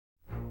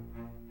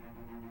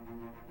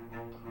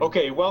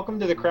Okay, welcome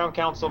to the Crown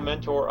Council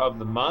Mentor of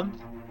the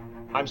Month.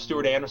 I'm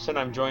Stuart Anderson.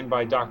 I'm joined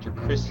by Dr.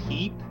 Chris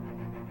Heap.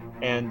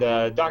 And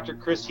Dr.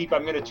 Chris Heap,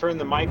 I'm going to turn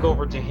the mic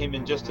over to him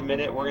in just a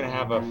minute. We're going to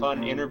have a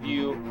fun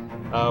interview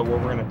where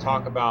we're going to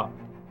talk about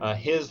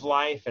his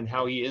life and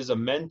how he is a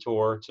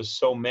mentor to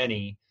so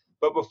many.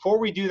 But before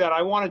we do that,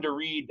 I wanted to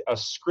read a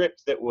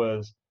script that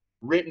was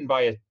written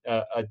by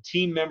a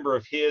team member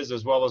of his,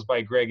 as well as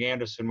by Greg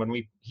Anderson, when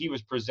he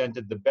was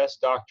presented the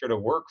best doctor to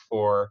work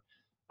for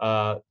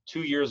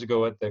 2 years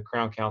ago at the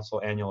Crown Council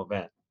annual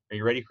event. Are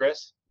you ready,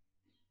 Chris?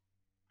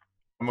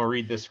 I'm going to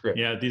read this script.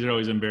 Yeah, these are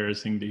always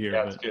embarrassing to hear.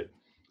 Yeah, that's good.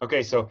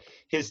 Okay, so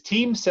his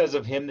team says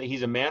of him that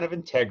he's a man of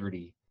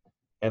integrity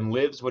and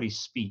lives what he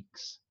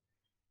speaks.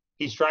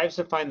 He strives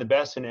to find the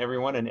best in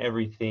everyone and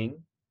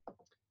everything.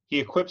 He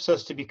equips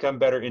us to become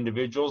better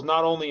individuals,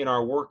 not only in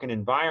our work and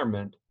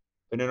environment,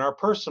 but in our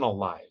personal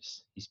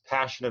lives. He's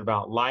passionate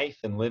about life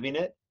and living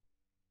it.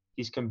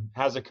 He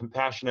has a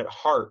compassionate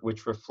heart,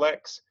 which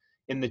reflects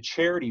in the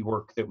charity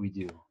work that we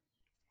do.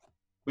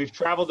 We've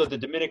traveled to the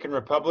Dominican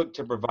Republic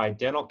to provide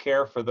dental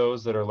care for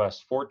those that are less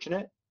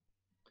fortunate.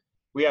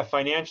 We have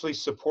financially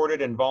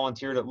supported and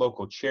volunteered at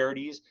local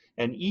charities,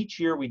 and each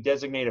year we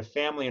designate a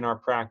family in our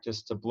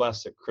practice to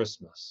bless at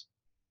Christmas.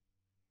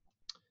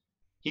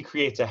 He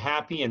creates a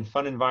happy and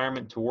fun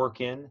environment to work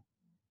in,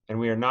 and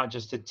we are not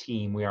just a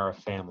team, we are a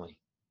family.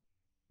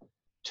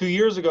 2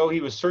 years ago,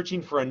 he was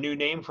searching for a new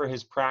name for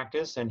his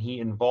practice, and he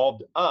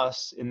involved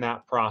us in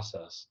that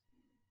process.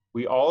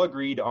 We all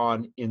agreed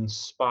on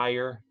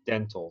Inspire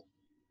Dental.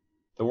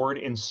 The word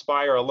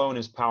inspire alone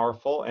is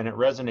powerful, and it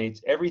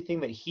resonates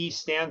everything that he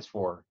stands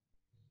for.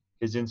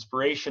 His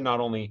inspiration not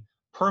only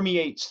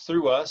permeates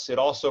through us, it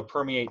also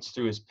permeates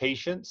through his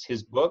patients,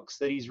 his books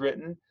that he's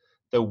written,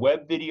 the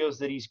web videos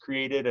that he's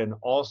created, and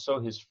also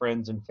his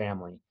friends and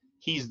family.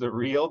 He's the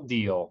real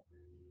deal.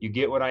 You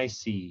get what I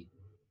see.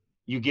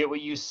 You get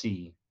what you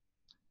see.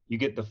 You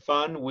get the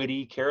fun,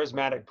 witty,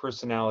 charismatic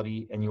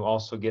personality, and you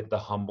also get the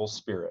humble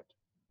spirit.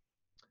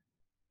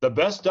 The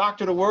best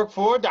doctor to work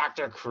for,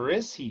 Dr.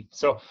 Chris Heap.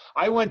 So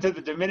I went to the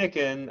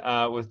Dominican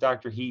with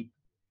Dr. Heap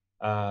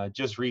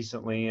just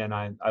recently, and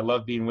I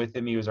love being with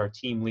him. He was our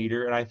team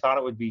leader, and I thought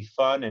it would be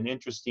fun and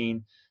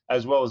interesting,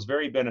 as well as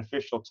very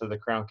beneficial to the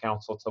Crown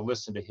Council to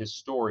listen to his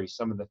story,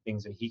 some of the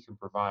things that he can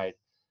provide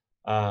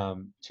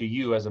to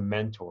you as a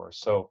mentor.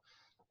 So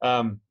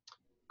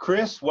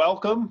Chris,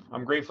 welcome.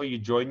 I'm grateful you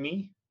joined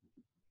me.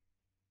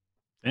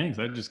 Thanks.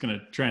 I'm just going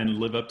to try and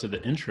live up to the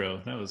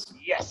intro. That was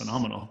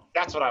phenomenal.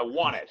 That's what I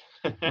wanted.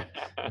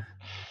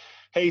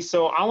 Hey,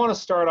 so I want to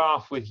start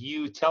off with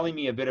you telling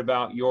me a bit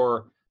about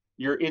your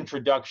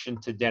introduction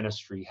to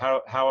dentistry,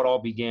 how it all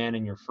began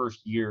in your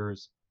first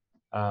years,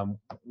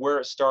 where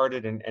it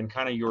started, and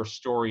kind of your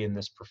story in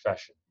this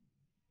profession.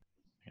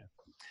 Yeah.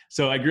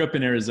 So I grew up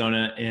in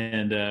Arizona,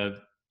 and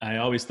I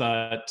always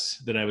thought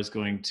that I was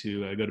going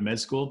to go to med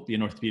school, be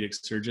an orthopedic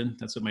surgeon.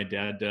 That's what my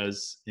dad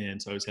does.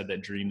 And so I always had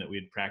that dream that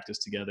we'd practice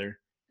together.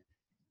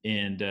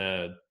 And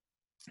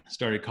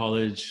started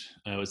college.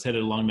 I was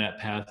headed along that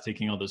path,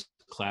 taking all those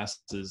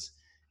classes.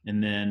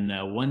 And then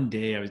one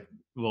day,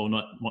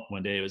 not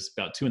one day, it was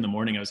about 2 a.m.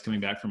 I was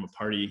coming back from a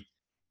party,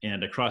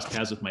 and I crossed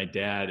paths with my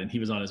dad, and he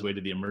was on his way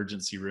to the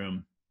emergency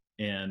room.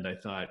 And I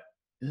thought,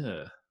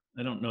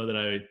 I don't know that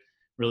I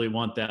really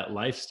want that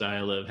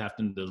lifestyle of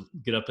having to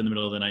get up in the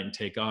middle of the night and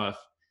take off.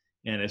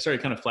 And I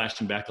started kind of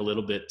flashing back a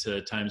little bit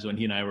to times when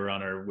he and I were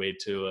on our way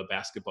to a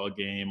basketball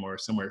game or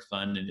somewhere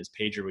fun, and his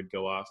pager would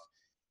go off,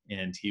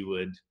 and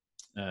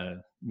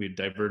we'd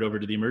divert over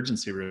to the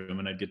emergency room,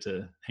 and I'd get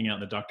to hang out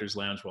in the doctor's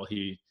lounge while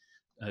he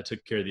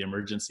took care of the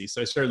emergency. So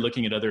I started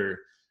looking at other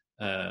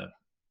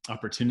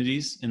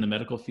opportunities in the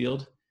medical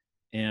field.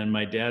 And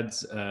my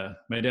dad's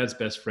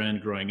best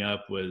friend growing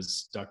up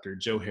was Dr.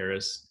 Joe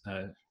Harris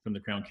from the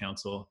Crown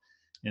Council.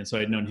 And so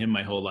I'd known him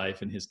my whole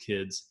life and his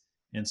kids.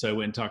 And so I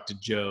went and talked to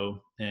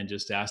Joe and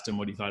just asked him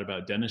what he thought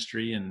about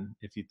dentistry and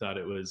if he thought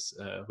it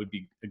would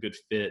be a good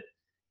fit.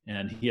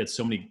 And he had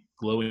so many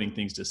glowing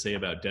things to say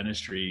about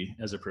dentistry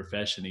as a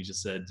profession. He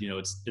just said,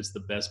 it's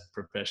the best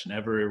profession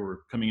ever. We're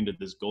coming into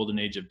this golden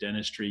age of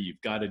dentistry.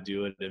 You've got to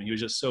do it. And he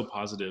was just so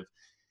positive.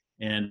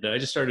 And I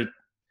just started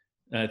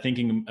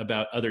thinking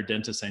about other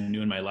dentists I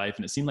knew in my life,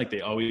 and it seemed like they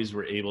always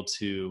were able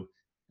to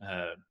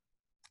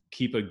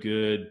keep a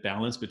good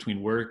balance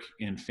between work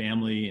and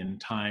family and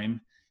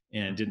time,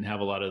 and didn't have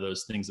a lot of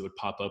those things that would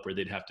pop up where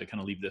they'd have to kind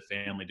of leave the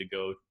family to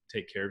go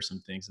take care of some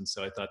things. And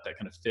so I thought that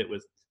kind of fit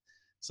with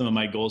some of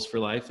my goals for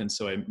life. And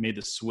so I made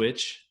the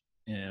switch,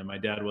 and my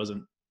dad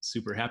wasn't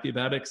super happy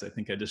about it because I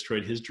think I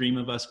destroyed his dream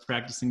of us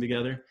practicing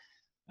together.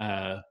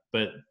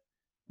 But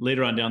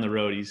later on down the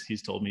road,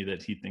 he's told me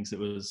that he thinks it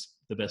was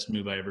the best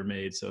move I ever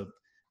made. So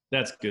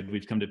that's good.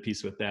 We've come to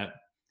peace with that.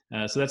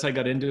 So that's how I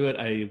got into it.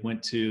 I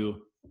went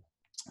to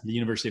the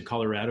University of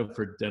Colorado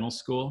for dental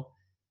school.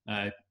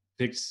 I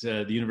picked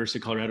the University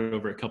of Colorado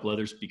over a couple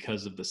others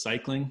because of the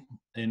cycling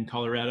in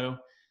Colorado.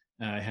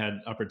 I had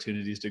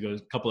opportunities to go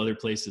to a couple other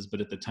places, but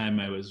at the time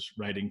I was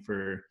riding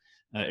for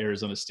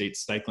Arizona State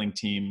cycling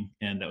team,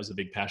 and that was a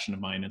big passion of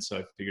mine. And so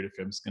I figured if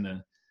I was going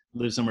to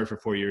lived somewhere for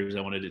 4 years,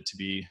 I wanted it to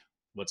be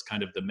what's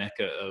kind of the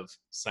mecca of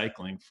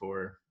cycling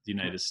for the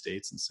United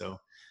States. And so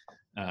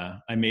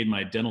I made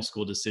my dental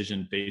school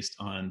decision based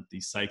on the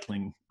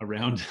cycling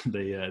around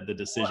the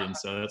decision.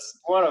 So that's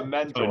what a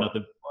mentor. not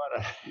the,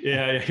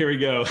 yeah, here we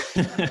go.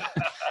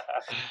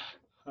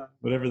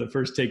 Whatever the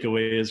first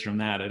takeaway is from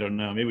that, I don't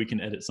know. Maybe we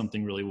can edit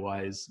something really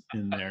wise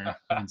in there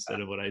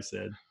instead of what I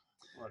said.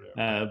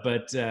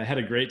 But had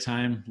a great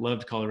time.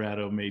 Loved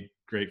Colorado. Made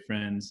great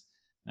friends.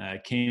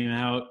 Came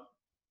out.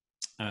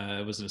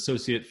 Was an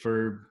associate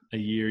for a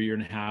year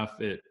and a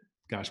half at,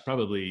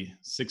 probably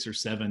 6 or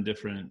 7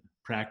 different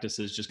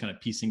practices, just kind of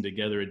piecing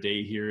together a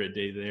day here, a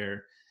day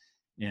there,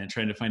 and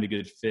trying to find a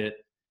good fit.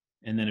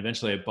 And then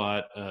eventually I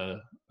bought a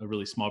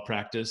really small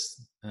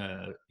practice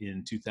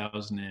in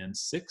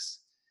 2006,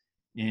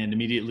 and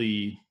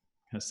immediately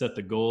kind of set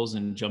the goals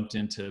and jumped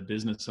into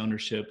business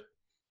ownership.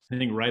 I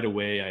think right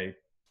away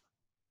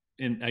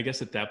I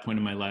guess at that point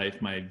in my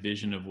life, my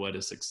vision of what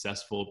a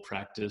successful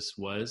practice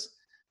was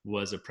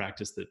a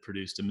practice that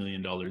produced $1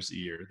 million a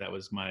year. That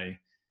was my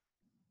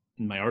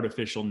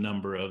artificial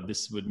number of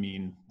this would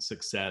mean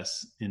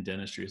success in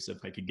dentistry, so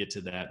if I could get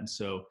to that. And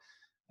so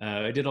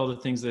I did all the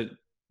things that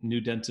new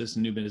dentists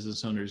and new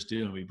business owners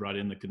do. And we brought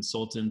in the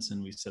consultants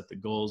and we set the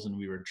goals, and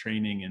we were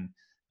training and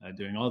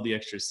doing all the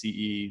extra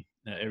CE,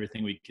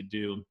 everything we could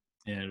do.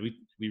 And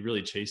we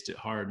really chased it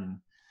hard, and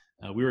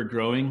we were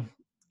growing.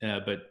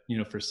 But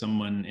for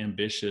someone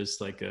ambitious,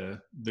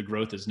 the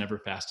growth is never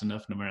fast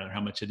enough, no matter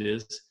how much it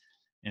is.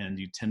 And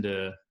you tend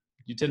to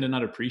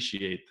not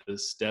appreciate the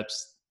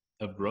steps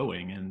of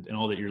growing and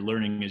all that you're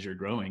learning as you're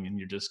growing, and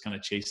you're just kind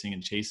of chasing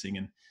and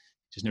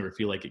just never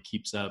feel like it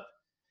keeps up.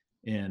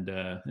 And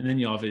then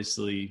you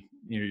obviously,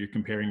 you're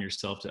comparing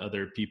yourself to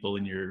other people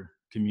in your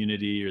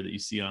community or that you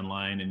see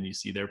online, and you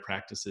see their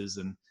practices,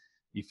 and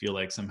you feel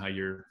like somehow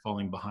you're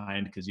falling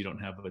behind because you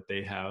don't have what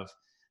they have,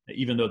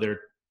 even though they're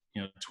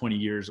 20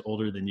 years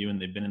older than you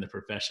and they've been in the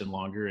profession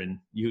longer, and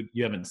you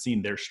haven't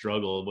seen their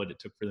struggle, what it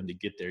took for them to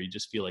get there. You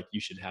just feel like you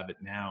should have it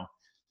now.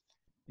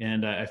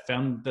 And I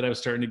found that I was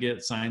starting to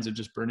get signs of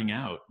just burning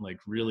out, like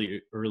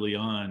really early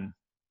on.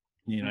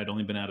 I'd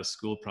only been out of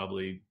school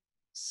probably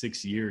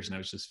 6 years, and I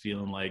was just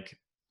feeling like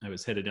I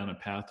was headed down a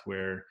path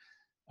where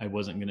I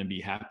wasn't going to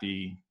be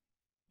happy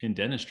in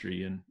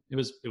dentistry. And it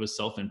was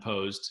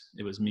self-imposed.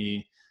 It was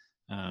me,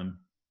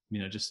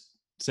 just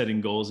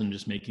setting goals and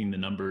just making the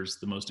numbers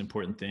the most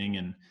important thing,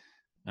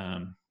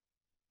 and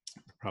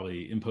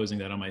probably imposing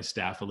that on my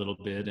staff a little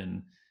bit.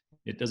 And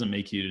it doesn't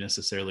make you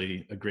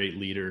necessarily a great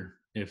leader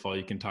if all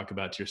you can talk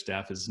about to your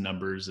staff is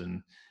numbers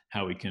and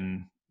how we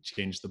can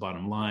change the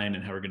bottom line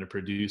and how we're going to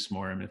produce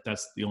more. And if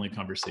that's the only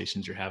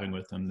conversations you're having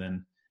with them,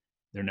 then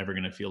they're never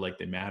going to feel like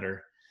they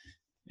matter.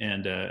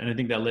 And I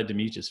think that led to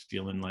me just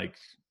feeling like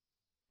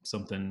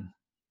something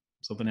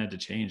had to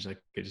change. Like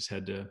I just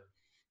had to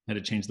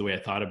change the way I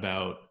thought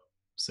about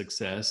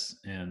success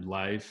and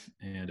life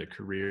and a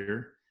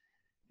career.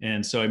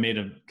 And so I made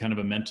a kind of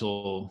a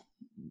mental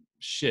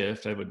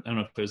shift. I don't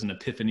know if it was an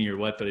epiphany or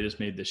what, but I just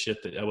made the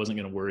shift that I wasn't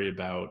going to worry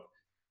about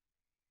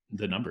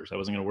the numbers. I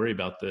wasn't going to worry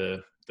about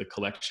the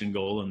collection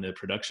goal and the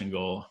production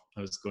goal.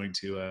 I was going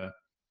to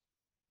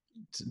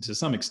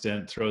some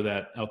extent throw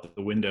that out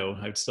the window.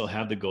 I'd still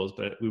have the goals,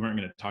 but we weren't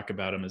going to talk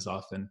about them as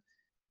often.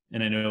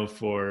 And I know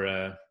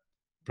for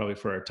probably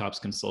for our TOPS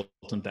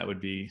consultant, that would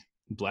be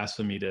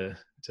blasphemy to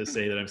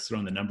say that I've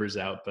thrown the numbers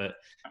out,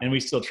 and we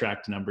still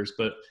tracked numbers.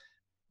 But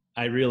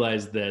I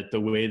realized that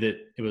the way that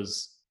it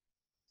was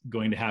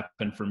going to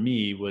happen for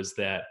me was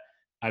that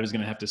I was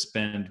going to have to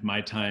spend my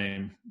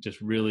time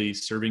just really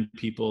serving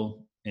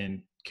people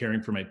and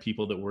caring for my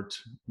people that worked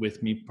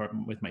with me,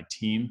 with my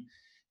team,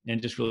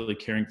 and just really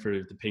caring for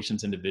the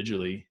patients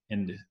individually.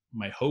 And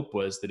my hope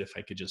was that if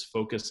I could just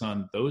focus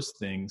on those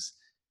things,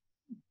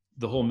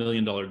 the whole $1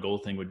 million goal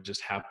thing would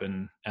just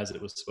happen as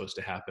it was supposed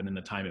to happen in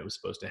the time it was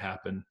supposed to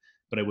happen,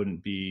 but I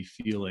wouldn't be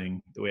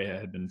feeling the way I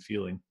had been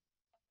feeling.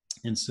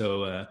 And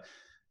so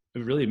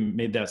it really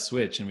made that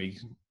switch. And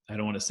I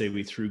don't want to say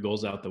we threw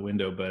goals out the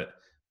window, but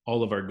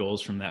all of our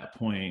goals from that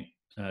point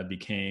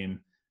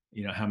became,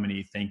 how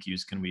many thank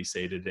yous can we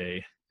say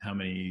today? How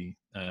many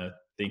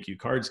thank you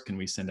cards can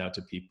we send out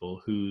to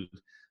people? Who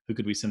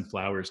could we send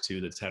flowers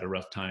to that's had a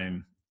rough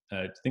time?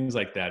 Things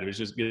like that. It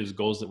was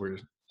goals that were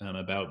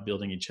about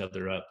building each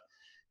other up.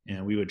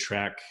 And we would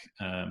track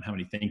how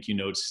many thank you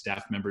notes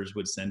staff members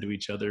would send to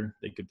each other.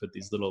 They could put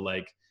these little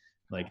like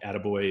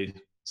attaboy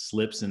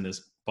slips in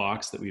this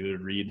box that we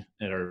would read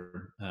at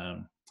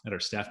our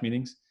staff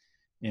meetings.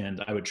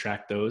 And I would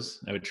track those.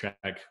 I would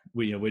track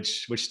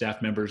which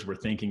staff members were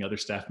thanking other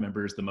staff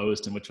members the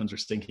most and which ones were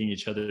thanking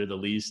each other the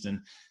least. And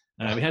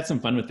we had some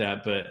fun with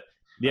that. But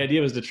the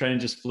idea was to try and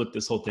just flip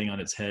this whole thing on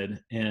its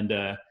head. And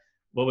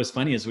what was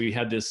funny is we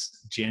had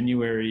this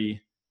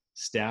January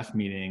staff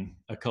meeting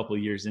a couple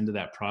of years into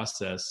that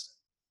process.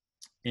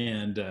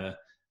 And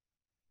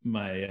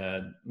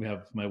we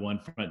have my one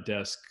front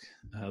desk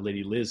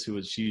lady, Liz,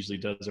 she usually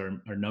does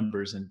our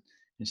numbers. And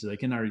she's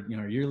like, and our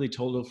yearly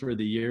total for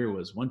the year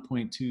was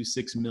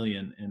 1.26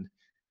 million. And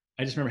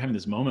I just remember having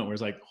this moment where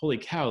it's like, holy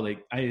cow,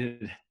 like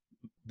the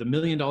 $1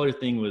 million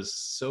thing was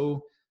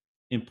so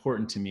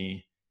important to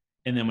me.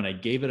 And then when I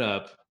gave it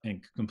up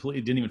and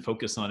completely didn't even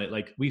focus on it,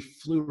 like we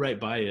flew right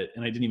by it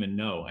and I didn't even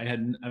know.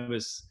 I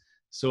was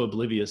so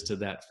oblivious to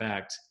that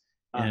fact.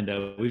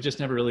 And we've just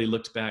never really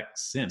looked back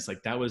since.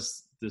 Like that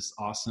was this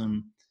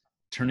awesome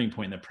turning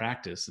point in the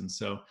practice. And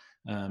so,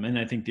 and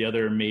I think the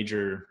other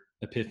major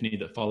epiphany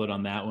that followed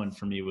on that one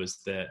for me was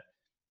that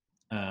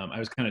I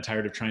was kind of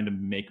tired of trying to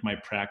make my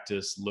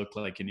practice look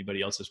like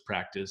anybody else's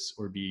practice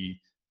or be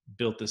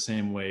built the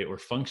same way or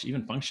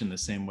function the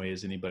same way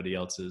as anybody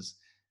else's.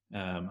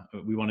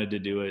 We wanted to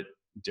do it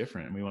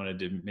different. We wanted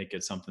to make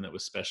it something that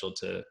was special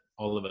to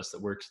all of us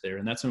that worked there.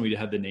 And that's when we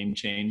had the name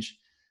change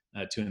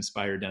to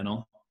Inspire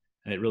Dental.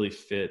 And it really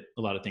fit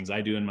a lot of things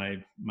I do in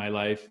my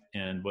life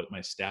and what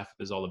my staff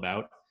is all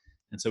about.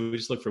 And so we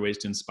just look for ways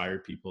to inspire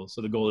people.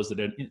 So the goal is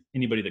that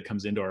anybody that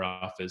comes into our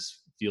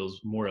office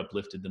feels more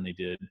uplifted than they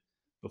did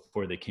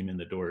before they came in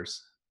the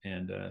doors.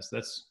 And so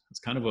that's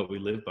kind of what we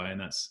live by. And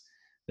that's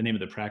the name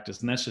of the practice.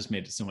 And that's just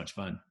made it so much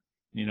fun.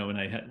 You know,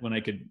 when I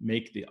could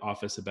make the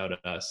office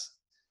about us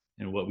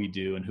and what we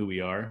do and who we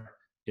are,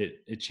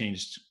 it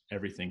changed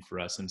everything for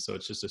us. And so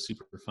it's just a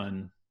super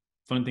fun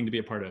thing to be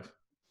a part of.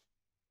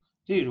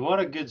 Dude, what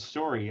a good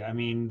story. I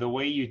mean, the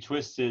way you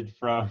twisted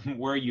from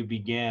where you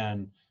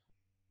began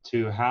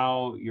to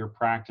how your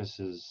practice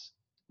is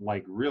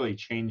like really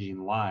changing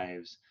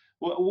lives.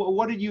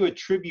 What did you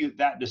attribute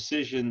that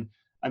decision?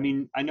 I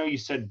mean, I know you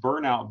said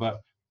burnout, but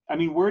I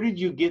mean, where did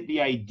you get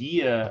the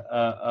idea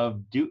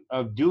of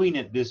doing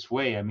it this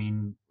way? I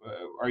mean,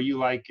 are you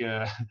like,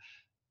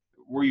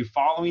 were you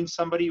following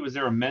somebody? Was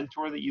there a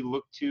mentor that you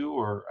looked to,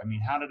 or I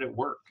mean, how did it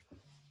work?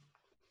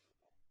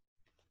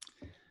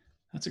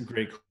 That's a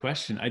great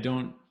question. I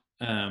don't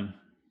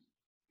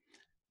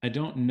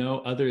know,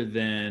 other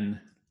than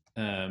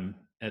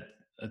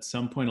at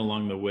some point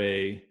along the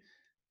way,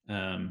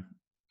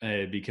 I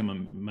had become a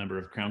member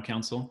of Crown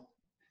Council.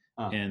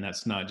 And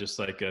that's not just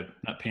like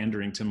not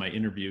pandering to my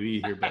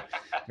interviewee here,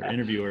 or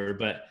interviewer,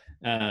 but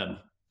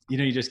you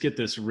know, you just get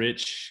this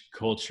rich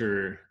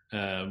culture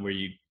where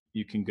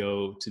you can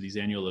go to these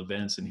annual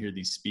events and hear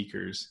these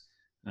speakers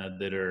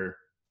that are,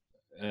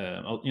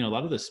 you know, a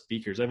lot of the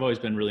speakers, I've always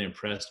been really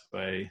impressed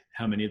by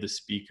how many of the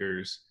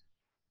speakers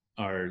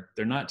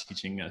they're not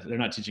teaching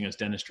us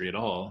dentistry at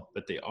all,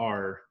 but they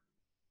are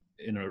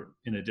in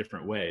a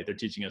different way. They're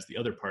teaching us the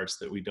other parts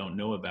that we don't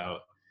know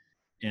about.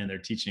 And they're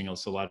teaching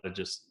us a lot of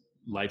just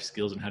life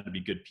skills and how to be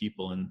good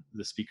people. And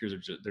the speakers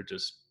they're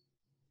just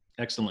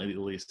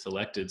excellently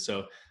selected.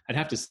 So I'd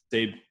have to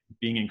say,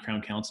 being in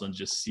Crown Council and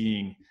just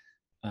seeing,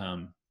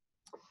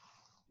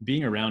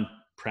 being around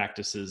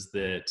practices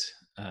that,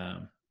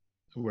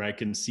 where I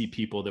can see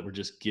people that were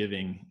just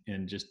giving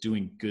and just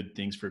doing good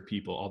things for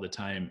people all the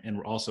time, and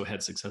also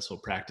had successful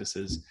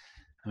practices.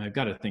 And I've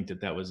got to think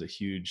that was a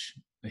huge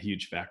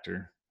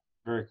factor.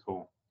 Very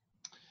cool.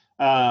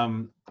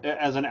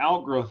 As an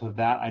outgrowth of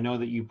that, I know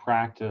that you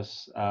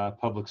practice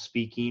public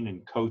speaking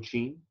and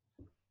coaching.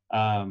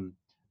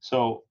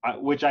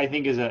 Which I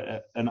think is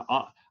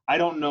I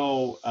don't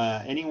know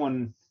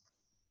anyone.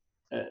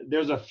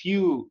 There's a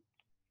few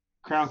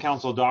Crown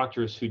Council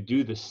doctors who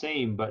do the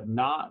same, but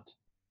not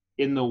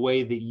in the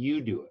way that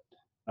you do it.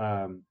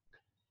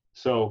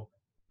 So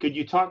could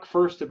you talk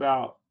first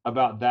about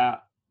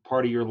that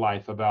part of your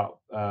life, about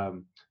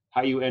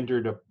how you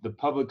entered the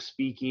public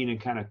speaking and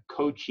kind of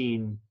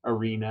coaching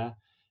arena?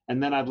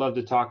 And then I'd love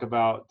to talk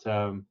about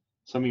some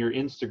of your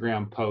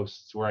Instagram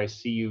posts where I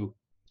see you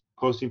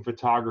posting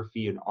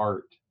photography and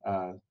art.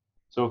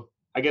 So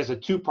I guess a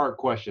two-part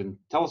question.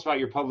 Tell us about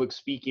your public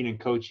speaking and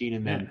coaching,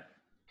 and then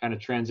kind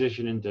of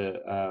transition into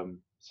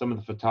some of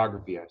the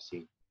photography I've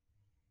seen.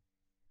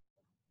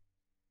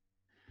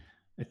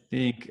 I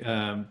think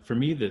for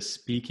me, the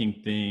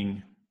speaking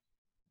thing,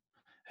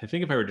 I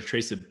think if I were to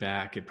trace it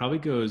back, it probably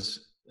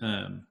goes,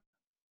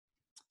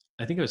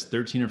 I think I was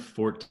 13 or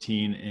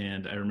 14,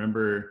 and I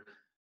remember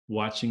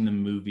watching the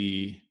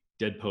movie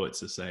Dead Poets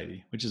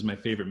Society, which is my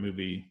favorite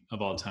movie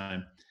of all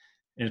time.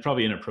 And it's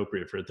probably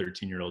inappropriate for a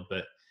 13-year-old,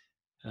 but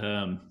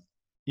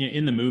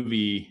in the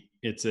movie,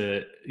 it's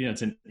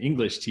an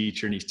English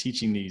teacher, and he's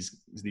teaching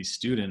these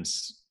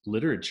students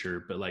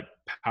literature, but like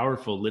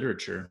powerful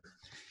literature.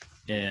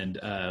 And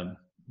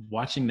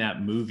watching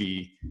that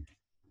movie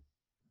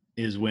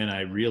is when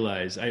I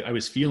realized I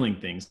was feeling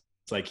things.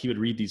 It's like he would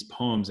read these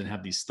poems and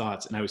have these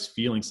thoughts, and I was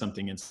feeling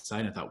something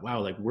inside. And I thought, wow,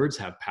 like words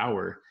have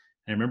power.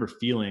 And I remember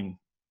feeling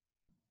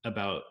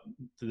about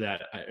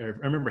that. I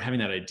remember having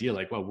that idea,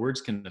 like, wow, words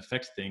can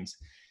affect things.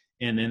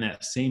 And then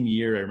that same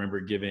year, I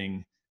remember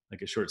giving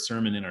like a short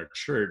sermon in our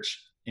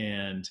church,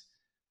 and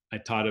I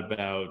taught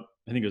about,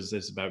 I think it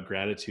was about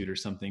gratitude or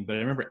something. But I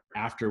remember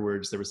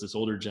afterwards, there was this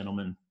older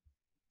gentleman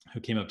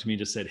who came up to me and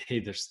just said, hey,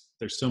 there's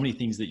so many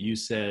things that you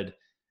said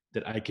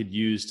that I could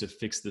use to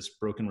fix this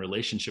broken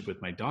relationship with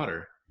my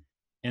daughter.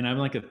 And I'm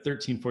like a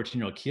 13,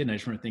 14-year-old kid. And I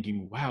just remember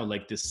thinking, wow,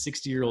 like this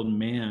 60-year-old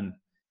man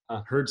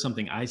heard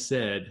something I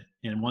said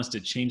and wants to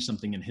change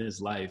something in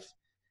his life.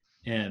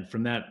 And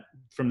from that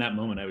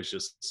moment, I was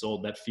just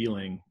sold. That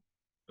feeling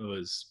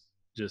was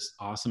just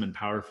awesome and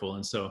powerful.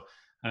 And so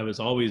I was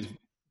always,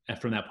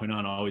 from that point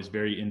on, always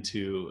very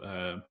into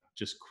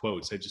just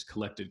quotes. I just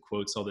collected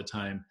quotes all the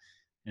time,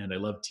 and I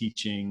love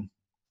teaching.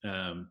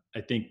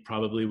 I think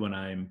probably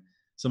when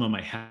some of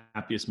my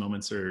happiest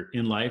moments are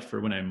in life,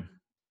 or when I'm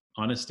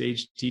on a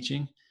stage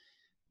teaching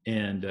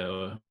and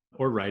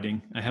or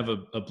writing. I have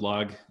a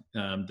blog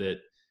that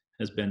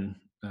has been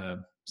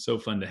so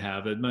fun to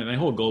have. My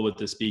whole goal with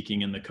the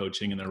speaking and the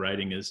coaching and the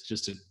writing is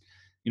just to,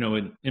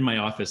 in my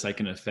office, I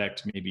can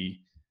affect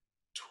maybe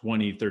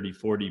 20, 30,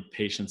 40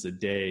 patients a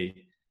day.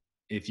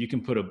 If you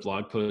can put a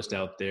blog post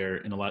out there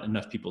and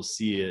enough people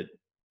see it,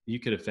 you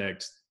could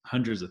affect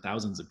hundreds of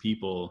thousands of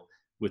people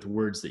with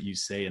words that you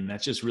say. And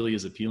that just really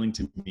is appealing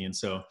to me. And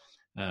so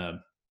I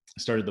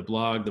started the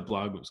blog. The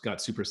blog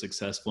got super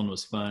successful and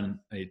was fun.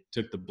 I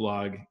took the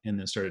blog and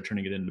then started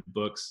turning it into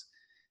books.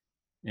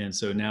 And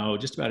so now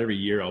just about every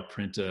year I'll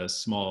print a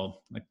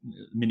small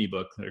mini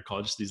book that are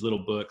called just these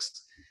little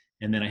books.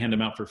 And then I hand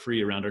them out for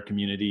free around our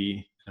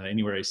community.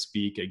 Anywhere I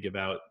speak, I give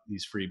out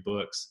these free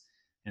books.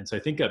 And so I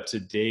think up to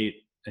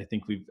date, I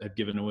think I've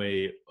given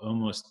away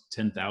almost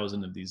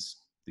 10,000 of these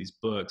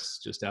books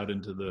just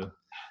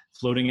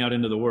floating out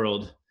into the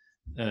world,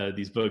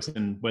 these books.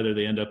 And whether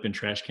they end up in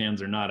trash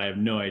cans or not, I have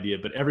no idea.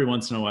 But every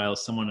once in a while,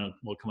 someone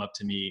will come up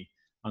to me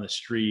on the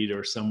street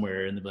or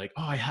somewhere and they'll be like,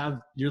 "Oh, I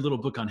have your little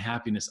book on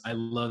happiness. I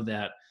love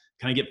that.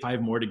 Can I get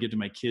 5 more to give to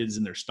my kids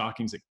in their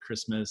stockings at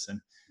Christmas?"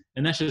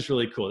 And that's just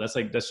really cool. That's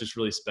just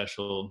really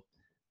special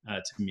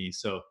to me.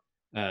 So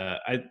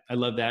I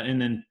love that.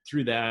 And then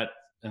through that,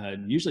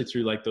 usually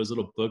through like those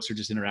little books or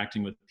just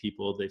interacting with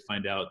people, they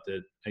find out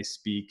that I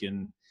speak,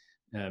 and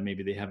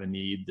maybe they have a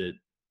need that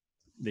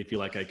they feel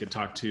like I could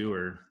talk to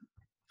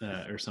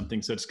or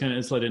something. So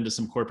it's led into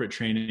some corporate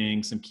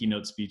training, some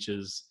keynote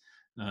speeches,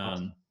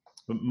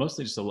 but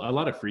mostly just a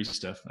lot of free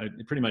stuff.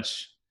 Pretty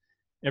much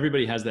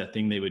everybody has that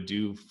thing they would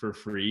do for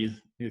free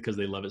because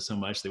they love it so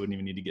much they wouldn't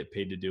even need to get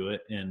paid to do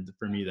it. And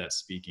for me, that's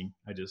speaking.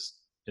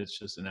 It's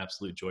just an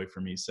absolute joy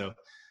for me. So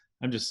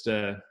I'm just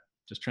trying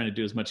to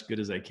do as much good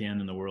as I can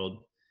in the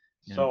world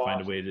and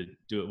find a way to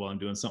do it while I'm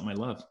doing something I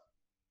love.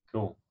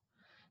 Cool.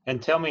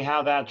 And tell me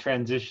how that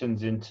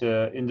transitions into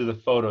the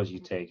photos you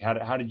take.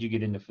 How did you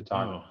get into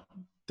photography? Oh,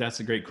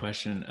 that's a great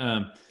question.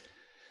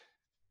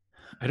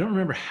 I don't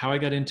remember how I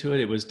got into it.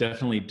 It was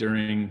definitely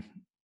during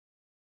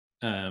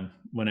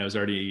when I was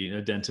already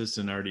a dentist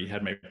and already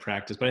had my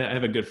practice. But I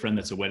have a good friend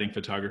that's a wedding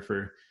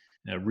photographer,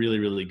 a really,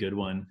 really good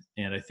one.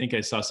 And I think I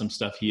saw some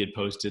stuff he had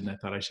posted and I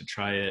thought I should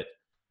try it.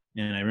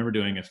 And I remember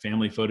doing a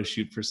family photo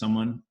shoot for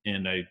someone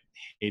and I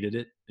hated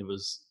it. It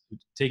was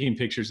taking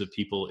pictures of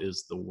people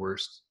is the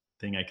worst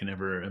thing I can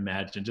ever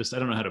imagine. I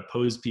don't know how to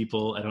pose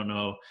people. I don't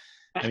know.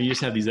 I mean, you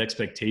just have these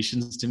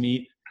expectations to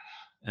meet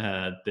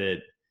that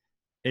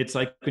it's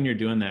like when you're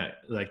doing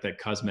that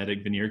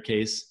cosmetic veneer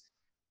case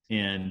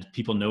and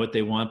people know what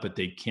they want, but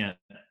they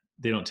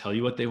don't tell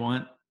you what they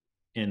want.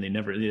 And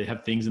they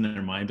have things in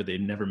their mind, but they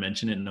never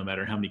mention it. No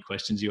matter how many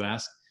questions you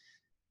ask,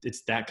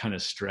 it's that kind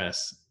of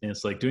stress. And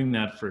it's like doing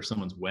that for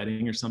someone's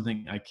wedding or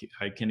something.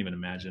 I can't even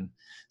imagine.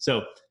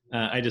 So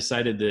I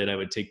decided that I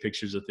would take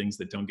pictures of things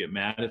that don't get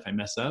mad if I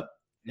mess up.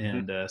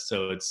 Mm-hmm. And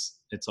so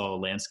it's all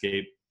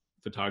landscape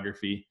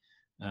photography.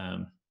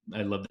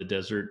 I love the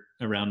desert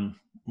around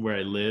where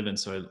I live. And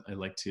so I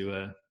like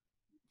to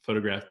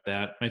photograph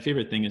that. My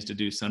favorite thing is to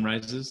do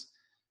sunrises.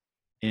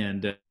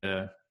 And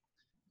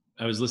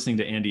I was listening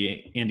to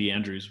Andy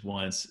Andrews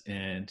once,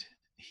 and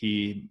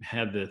he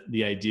had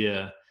the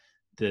idea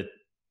that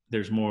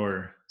there's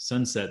more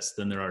sunsets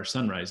than there are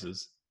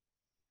sunrises.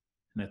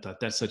 And I thought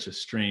that's such a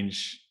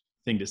strange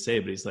thing to say,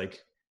 but he's like,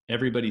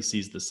 everybody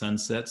sees the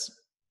sunsets,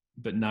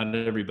 but not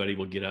everybody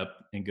will get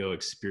up and go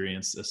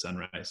experience a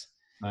sunrise.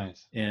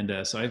 Nice.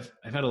 And so I've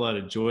had a lot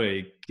of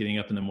joy getting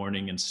up in the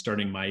morning and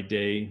starting my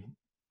day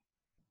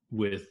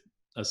with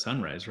a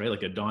sunrise, right?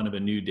 Like a dawn of a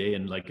new day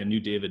and like a new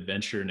day of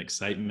adventure and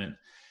excitement.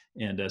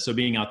 And so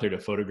being out there to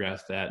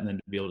photograph that and then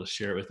to be able to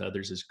share it with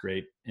others is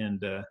great.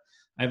 And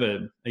I have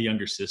a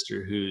younger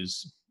sister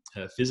who's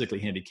physically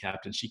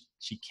handicapped, and she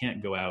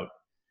can't go out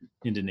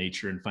into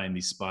nature and find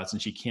these spots,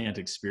 and she can't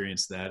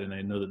experience that. And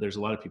I know that there's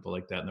a lot of people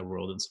like that in the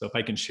world. And so if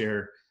I can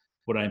share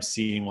what I'm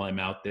seeing while I'm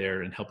out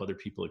there and help other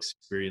people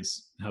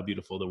experience how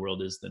beautiful the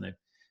world is, then I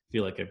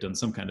feel like I've done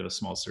some kind of a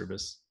small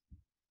service.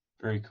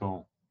 Very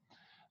cool.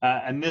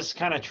 And this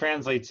kind of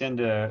translates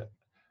into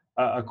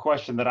a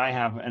question that I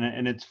have,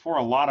 and it's for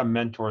a lot of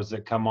mentors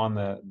that come on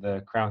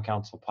the Crown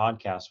Council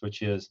podcast,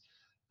 which is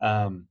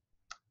a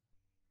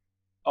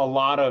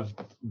lot of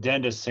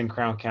dentists in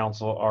Crown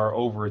Council are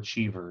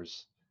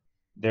overachievers.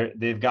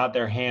 They've got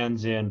their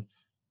hands in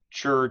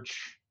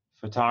church,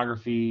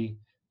 photography,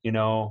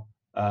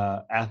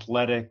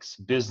 athletics,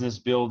 business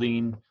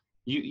building,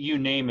 you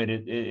name it.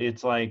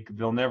 It's like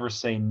they'll never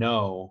say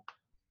no.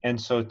 And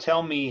so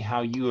tell me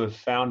how you have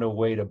found a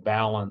way to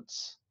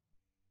balance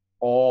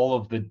all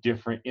of the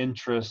different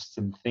interests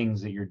and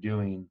things that you're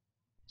doing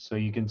so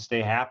you can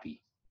stay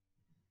happy.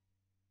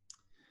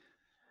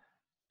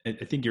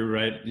 I think you're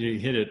right. You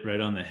hit it right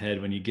on the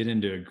head. When you get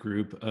into a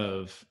group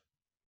of,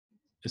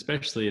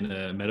 especially in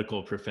a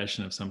medical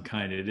profession of some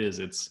kind,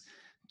 it's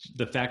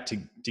the fact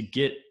to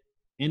get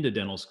into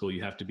dental school,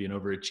 you have to be an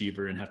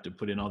overachiever and have to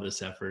put in all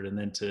this effort. And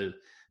then to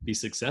be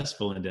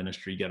successful in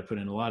dentistry, you got to put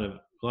in a lot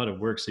of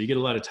work. So you get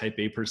a lot of type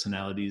A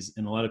personalities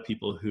and a lot of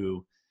people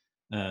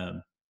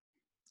um,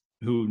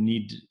 who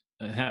need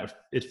have,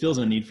 it feels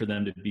a need for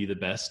them to be the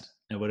best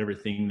at whatever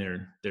thing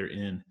they're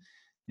in.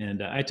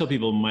 And I tell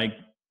people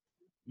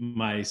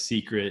my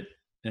secret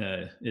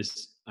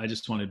is I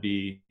just want to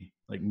be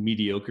like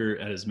mediocre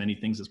at as many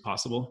things as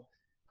possible.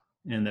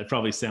 And that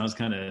probably sounds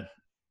kind of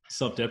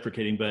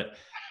self-deprecating, but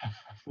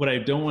what I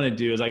don't want to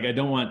do is like, I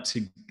don't want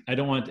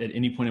at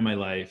any point in my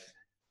life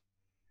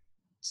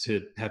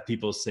to have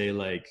people say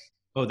like,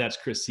 oh, that's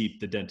Chris Heap,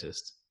 the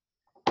dentist.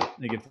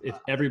 Like if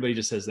everybody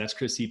just says that's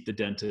Chris Heap, the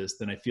dentist,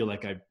 then I feel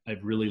like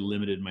I've really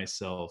limited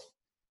myself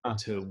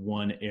to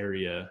one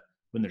area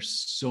when there's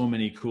so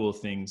many cool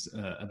things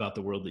about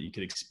the world that you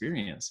could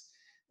experience.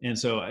 And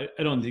so I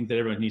don't think that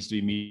everyone needs to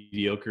be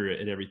mediocre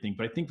at everything,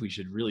 but I think we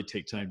should really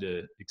take time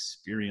to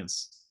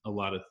experience a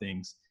lot of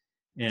things.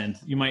 And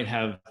you might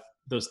have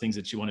those things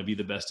that you want to be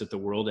the best at the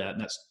world at,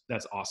 and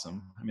that's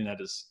awesome. I mean,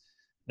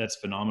 that's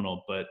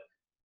phenomenal. But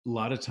a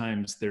lot of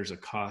times there's a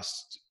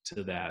cost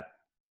to that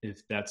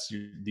if that's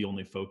the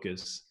only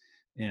focus.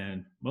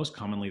 And most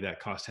commonly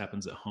that cost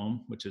happens at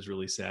home, which is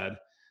really sad.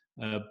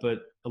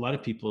 But a lot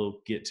of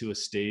people get to a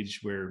stage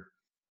where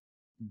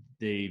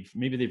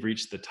maybe they've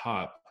reached the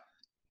top,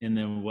 and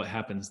then what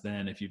happens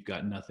then if you've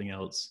got nothing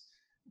else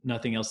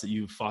that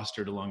you've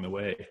fostered along the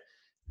way?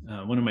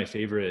 One of my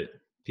favorite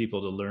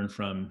people to learn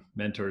from,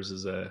 mentors,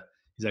 he's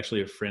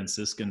actually a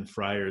Franciscan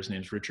friar. His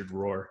name's Richard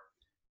Rohr,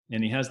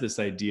 and he has this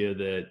idea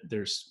that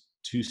there's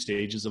 2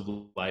 stages of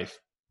life.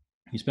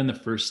 You spend the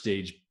first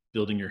stage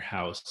building your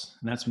house,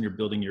 and that's when you're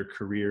building your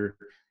career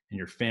and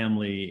your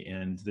family,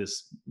 and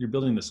you're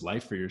building this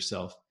life for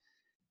yourself.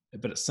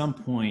 But at some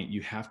point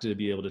you have to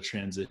be able to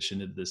transition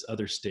to this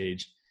other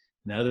stage.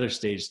 And the other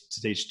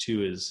stage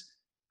 2, is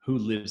who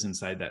lives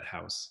inside that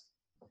house.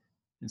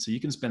 And so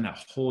you can spend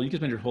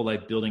your whole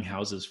life building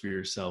houses for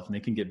yourself, and they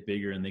can get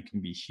bigger and they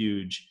can be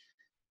huge,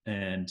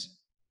 and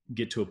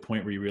get to a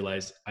point where you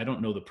realize, I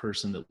don't know the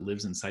person that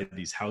lives inside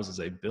these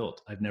houses I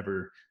built. I've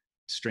never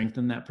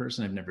strengthened that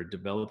person. I've never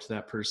developed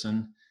that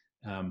person.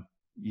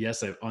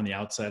 Yes, on the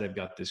outside, I've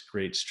got this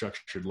great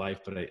structured life,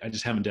 but I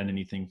just haven't done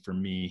anything for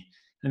me.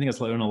 I think that's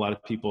when a lot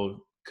of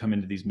people come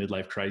into these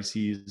midlife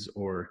crises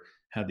or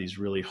have these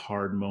really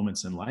hard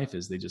moments in life,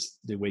 is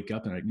they wake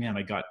up and like, man,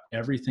 I got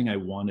everything I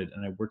wanted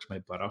and I worked my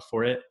butt off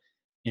for it.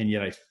 And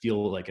yet I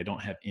feel like I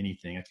don't have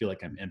anything. I feel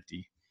like I'm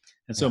empty.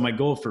 And so my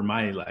goal for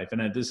my life,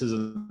 and this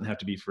doesn't have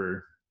to be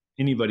for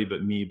anybody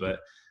but me, but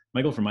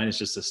my goal for mine is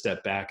just to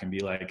step back and be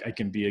like, I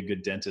can be a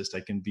good dentist.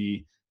 I can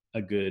be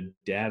a good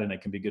dad, and I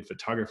can be a good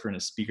photographer and a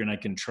speaker, and I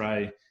can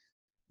try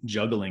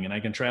juggling, and I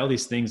can try all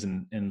these things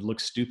and look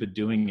stupid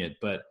doing it,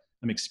 but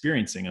I'm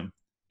experiencing them.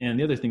 And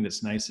the other thing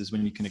that's nice is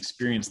when you can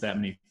experience that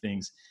many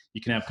things,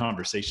 you can have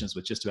conversations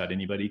with just about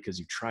anybody because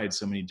you've tried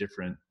so many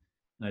different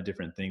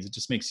things. It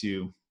just makes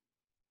you,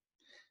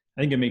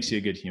 I think it makes you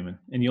a good human.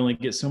 And you only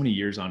get so many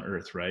years on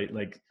earth, right?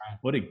 Like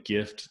what a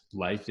gift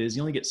life is.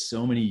 You only get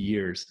so many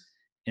years,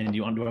 and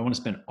do I want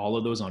to spend all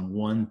of those on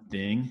one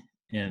thing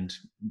and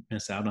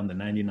miss out on the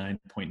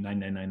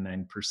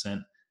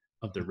 99.9999%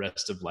 of the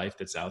rest of life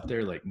that's out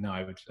there? Like, no,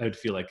 I would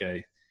feel like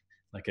I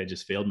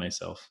just failed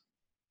myself.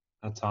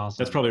 That's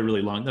awesome. That's probably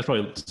really long. That's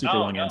probably a super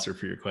long answer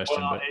for your question.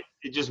 Well, but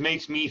it just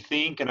makes me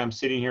think, and I'm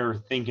sitting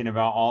here thinking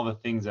about all the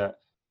things that,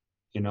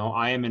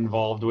 I am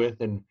involved with,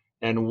 and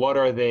what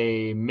are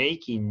they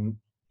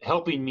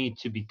helping me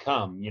to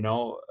become,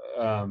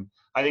 I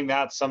think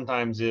that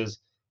sometimes is,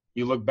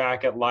 you look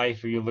back at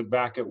life or you look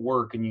back at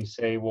work and you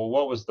say, well,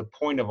 what was the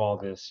point of all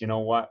this?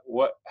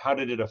 How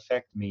did it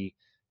affect me?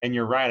 And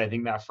you're right. I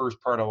think that first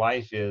part of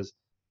life is,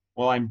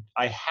 well,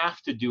 I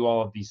have to do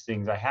all of these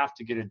things. I have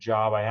to get a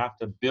job. I have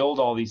to build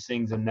all these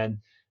things. And then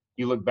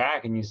you look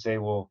back and you say,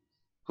 well,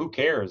 who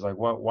cares? Like,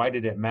 why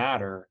did it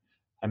matter?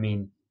 I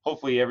mean,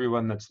 hopefully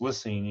everyone that's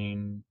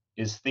listening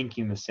is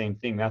thinking the same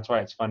thing. That's why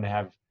it's fun to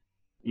have,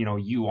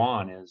 you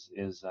on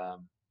is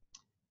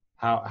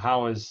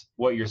how is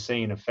what you're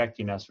saying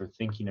affecting us or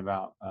thinking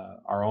about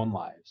our own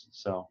lives.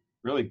 So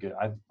really good.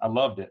 I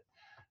loved it.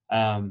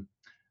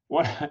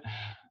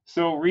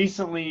 So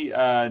recently,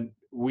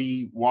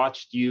 we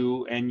watched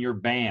you and your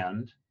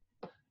band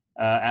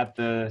at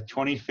the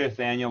 25th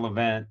annual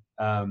event.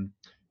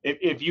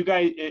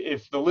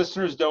 If the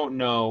listeners don't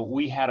know,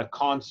 we had a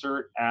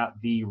concert at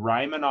the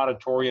Ryman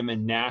Auditorium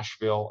in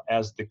Nashville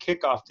as the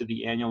kickoff to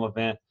the annual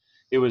event.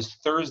 It was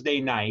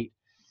Thursday night,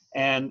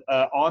 and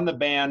on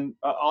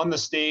the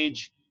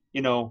stage,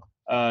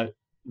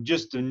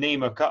 just to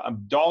name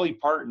Dolly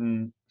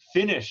Parton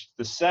finished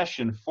the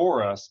session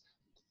for us,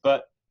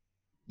 but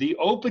the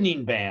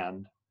opening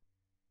band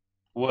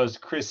was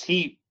Chris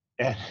Heap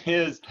and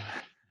his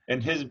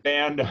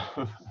band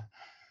of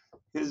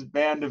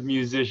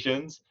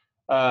musicians.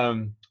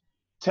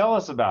 Tell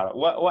us about it.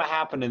 What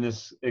happened in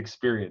this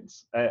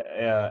experience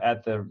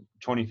at the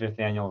 25th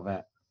annual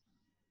event?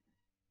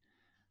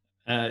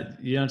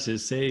 You know, to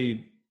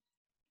say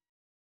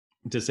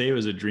it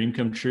was a dream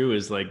come true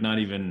is like not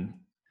even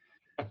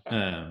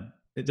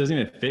it doesn't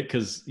even fit,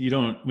 because you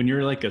don't, when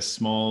you're like a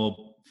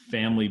small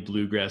family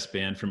bluegrass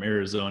band from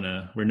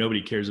Arizona where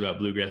nobody cares about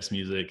bluegrass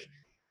music,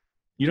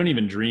 you don't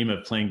even dream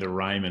of playing the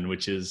Ryman,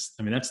 which is,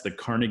 I mean, that's the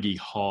Carnegie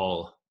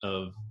Hall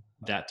of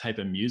that type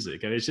of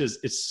music. I mean,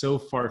 it's so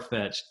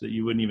far-fetched that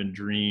you wouldn't even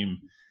dream.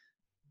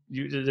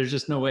 There's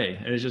just no way.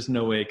 There's just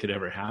no way it could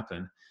ever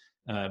happen.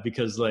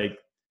 Because like,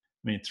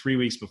 I mean, 3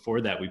 weeks before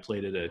that, we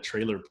played at a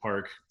trailer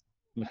park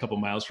a couple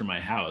miles from my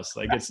house.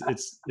 Like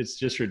it's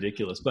just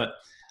ridiculous. But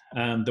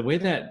the way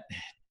that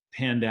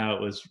panned out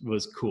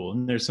was cool,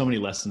 and there's so many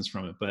lessons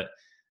from it. But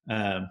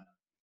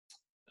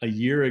a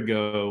year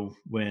ago,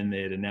 when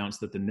they had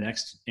announced that the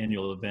next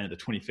annual event, the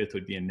 25th,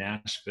 would be in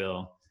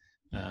Nashville,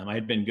 I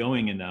had been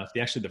going enough.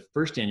 Actually, the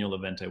first annual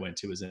event I went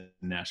to was in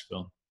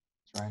Nashville.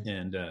 Right.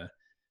 And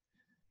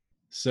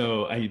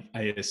so I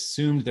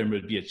assumed there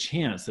would be a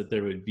chance that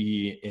there would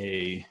be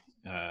a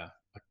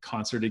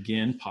concert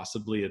again,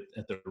 possibly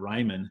at the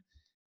Ryman.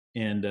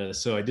 And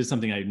so I did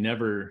something I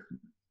never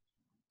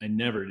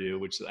do,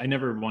 which I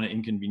never want to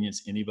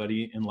inconvenience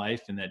anybody in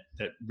life, and that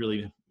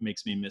really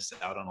makes me miss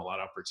out on a lot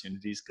of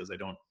opportunities, because I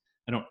don't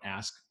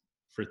ask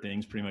for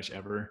things pretty much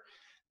ever.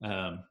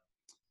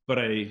 But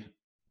I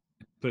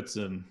put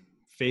some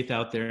faith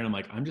out there, and I'm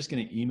like, I'm just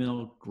going to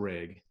email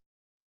Greg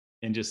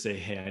and just say,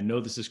 hey, I know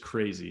this is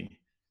crazy,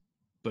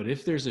 but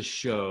if there's a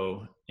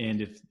show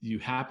and if you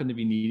happen to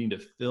be needing to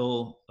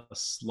fill a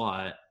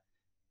slot,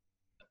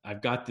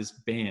 I've got this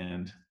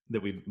band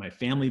that my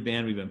family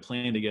band, we've been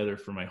playing together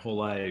for my whole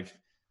life.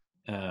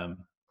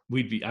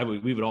 We'd pay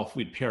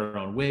our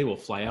own way. We'll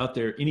fly out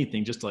there,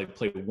 anything, just to like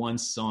play one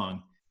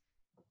song.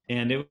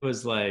 And it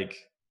was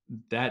like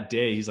that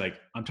day, he's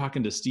like, I'm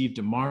talking to Steve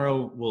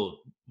tomorrow.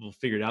 We'll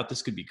figure it out.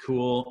 This could be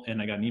cool.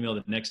 And I got an email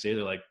the next day.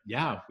 They're like,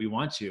 yeah, we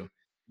want you.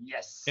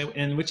 Yes.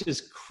 And which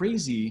is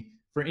crazy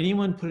for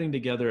anyone putting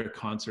together a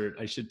concert.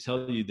 I should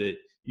tell you that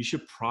you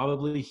should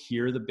probably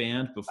hear the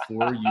band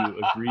before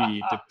you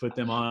agree to put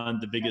them on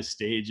the biggest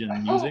stage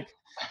in music.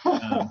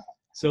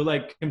 So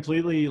like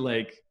completely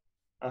like,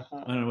 I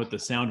don't know what the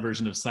sound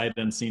version of Sight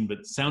Unseen,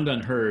 but Sound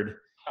Unheard.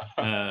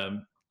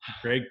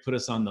 Greg put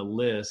us on the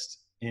list,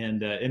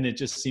 and it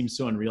just seemed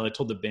so unreal. I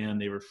told the band,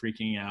 they were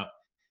freaking out.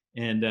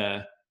 And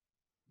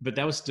but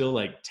that was still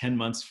like 10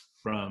 months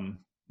from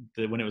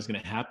when it was going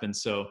to happen.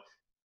 So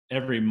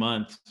every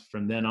month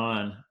from then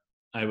on,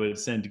 I would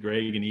send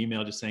Greg an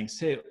email just saying,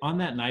 "Hey, on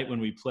that night when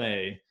we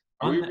play,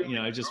 you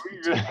know, I just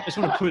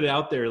want to put it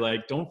out there,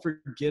 like, don't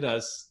forget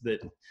us,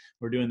 that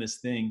we're doing this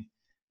thing."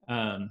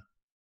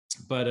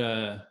 But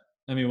I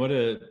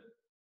mean,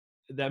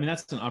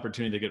 that's an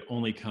opportunity that could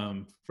only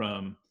come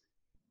from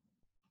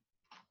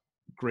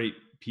great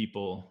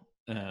people.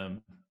 I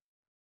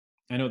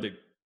know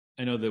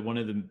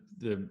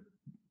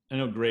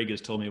Greg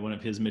has told me one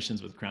of his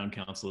missions with Crown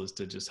Council is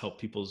to just help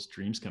people's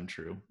dreams come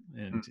true.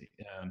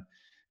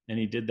 And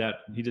he did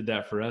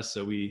that for us.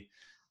 So we,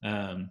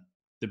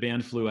 the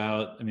band flew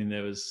out. I mean,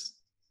 it was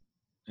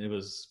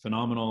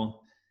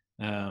phenomenal.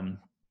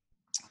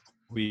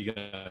 We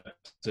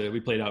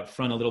played out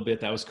front a little bit.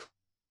 That was cool.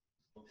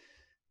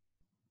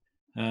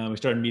 We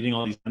started meeting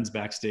all these friends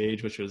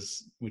backstage, which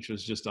was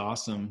just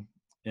awesome.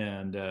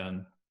 And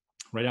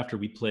right after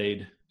we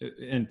played,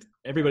 and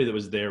everybody that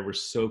was there were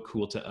so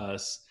cool to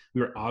us. We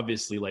were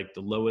obviously like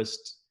the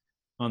lowest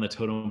on the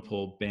totem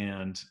pole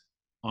band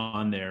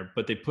on there,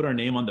 but they put our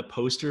name on the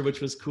poster,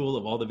 which was cool,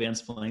 of all the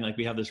bands playing. Like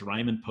we have this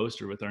Ryman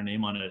poster with our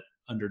name on it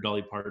under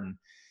Dolly Parton.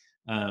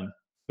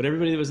 But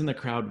everybody that was in the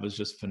crowd was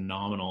just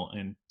phenomenal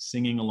and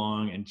singing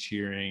along and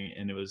cheering.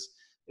 And it was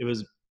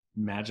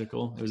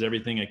magical. It was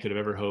everything I could have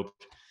ever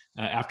hoped.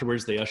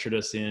 Afterwards, they ushered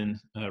us in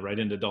right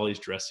into Dolly's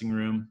dressing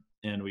room,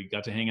 and we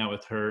got to hang out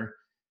with her.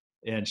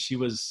 And she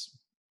was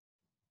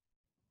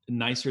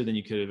nicer than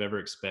you could have ever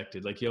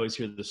expected. Like you always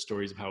hear the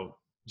stories of how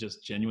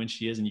just genuine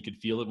she is, and you could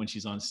feel it when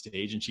she's on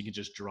stage, and she could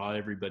just draw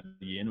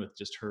everybody in with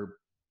just her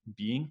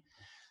being.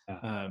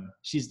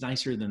 She's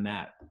nicer than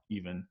that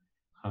even.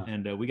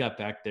 And we got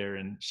back there,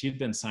 and she'd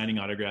been signing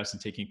autographs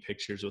and taking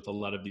pictures with a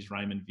lot of these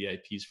Ryman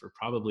VIPs for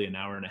probably an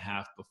hour and a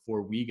half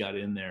before we got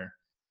in there.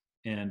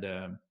 And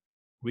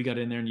we got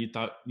in there, and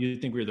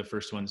you'd think we were the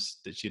first ones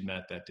that she'd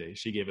met that day.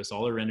 She gave us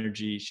all her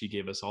energy. She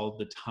gave us all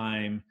the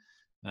time.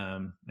 I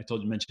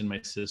mentioned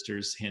my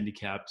sister's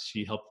handicapped.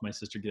 She helped my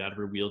sister get out of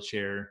her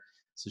wheelchair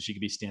so she could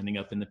be standing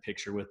up in the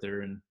picture with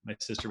her. And my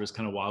sister was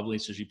kind of wobbly,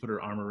 so she put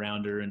her arm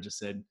around her and just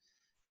said,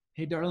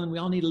 "Hey, darling, we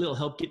all need a little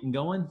help getting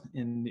going."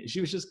 And she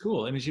was just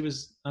cool. I mean, she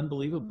was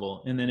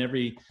unbelievable. And then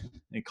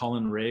and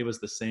Colin Ray was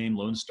the same,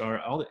 Lone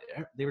Star.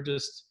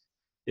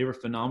 They were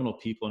phenomenal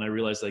people. And I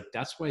realized, like,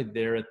 that's why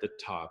they're at the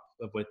top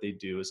of what they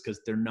do, is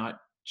because they're not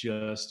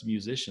just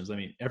musicians. I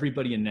mean,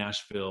 everybody in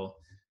Nashville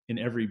in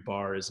every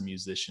bar is a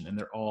musician, and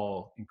they're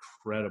all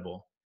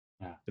incredible.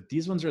 Yeah. But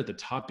these ones are at the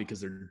top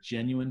because they're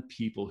genuine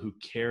people who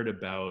cared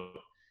about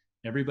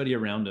everybody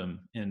around him.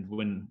 And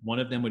when one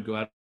of them would go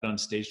out on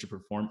stage to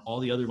perform, all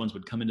the other ones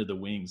would come into the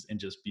wings and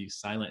just be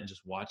silent and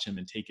just watch him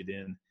and take it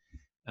in.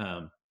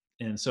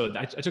 And so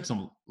I took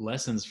some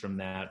lessons from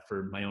that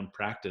for my own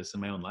practice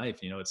and my own life.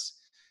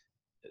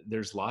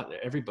 There's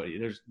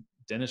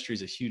dentistry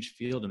is a huge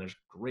field, and there's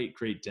great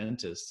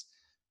dentists.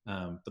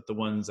 But the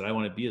ones that I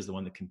want to be is the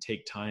one that can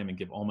take time and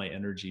give all my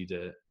energy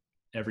to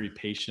every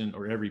patient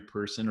or every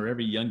person or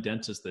every young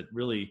dentist that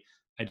really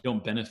I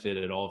don't benefit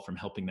at all from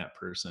helping that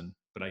person,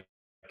 but I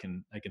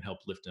can help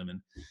lift them.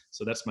 And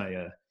so that's what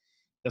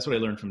I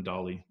learned from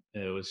Dolly.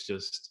 It was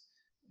just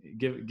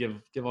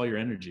give all your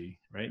energy,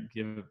 right?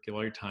 Give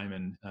all your time.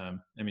 And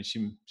I mean,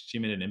 she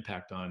made an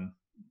impact on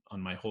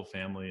my whole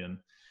family, and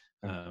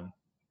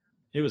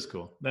it was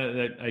cool.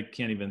 That I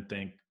can't even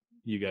thank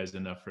you guys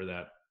enough for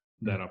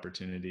that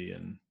opportunity.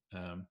 And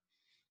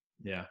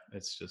yeah,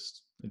 it's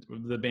just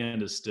the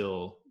band is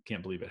still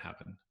can't believe it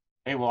happened.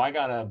 Hey, well, I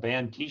got a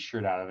band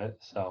T-shirt out of it,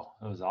 so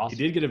it was awesome.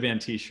 You did get a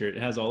band T-shirt.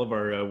 It has all of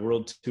our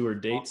world tour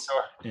dates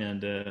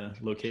and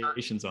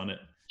locations on it.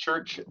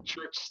 Church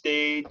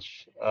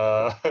stage.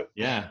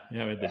 Yeah, we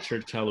had the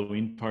church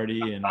Halloween party,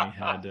 and we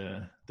had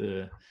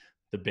the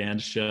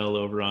band shell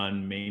over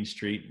on Main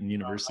Street and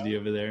University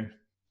over there.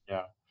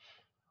 Yeah.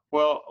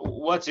 Well,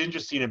 what's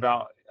interesting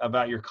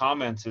about your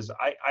comments is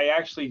I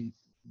actually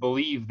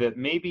believe that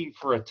maybe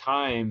for a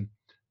time,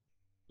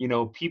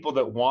 people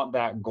that want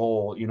that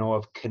goal,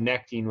 of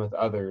connecting with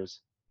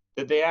others,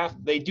 that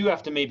they do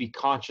have to maybe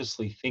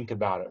consciously think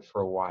about it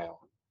for a while.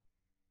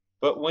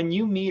 But when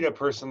you meet a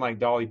person like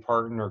Dolly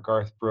Parton or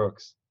Garth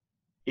Brooks,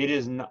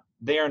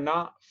 they are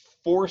not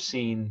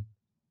forcing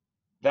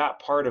that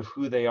part of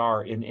who they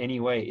are in any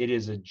way. It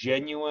is a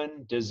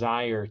genuine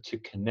desire to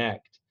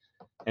connect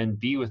and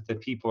be with the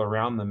people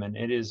around them. And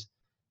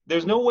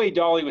there's no way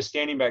Dolly was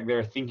standing back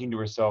there thinking to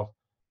herself,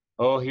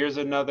 oh, here's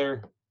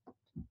another,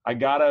 I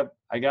gotta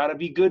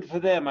be good for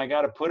them. I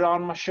gotta put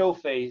on my show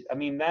face. I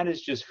mean, that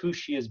is just who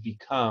she has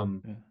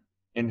become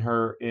in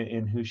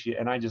who she,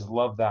 and I just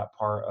love that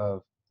part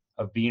of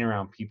being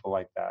around people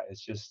like that.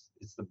 It's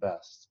the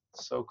best.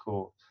 It's so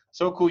cool.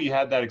 So cool you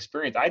had that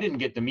experience. I didn't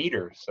get to meet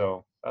her,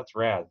 so that's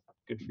rad.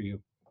 Good for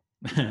you.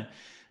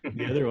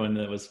 The other one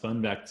that was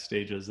fun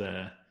backstage was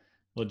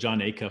John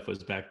Acuff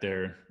was back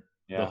there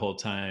the whole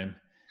time.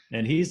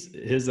 And the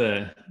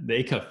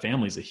Acuff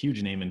family is a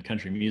huge name in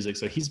country music.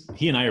 So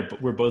he and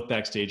we're both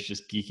backstage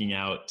just geeking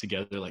out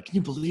together. Like, can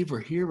you believe we're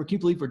here? Can you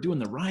believe we're doing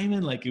the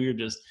rhyming? Like we're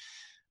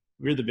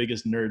the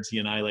biggest nerds, he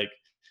and I,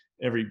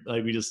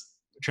 we just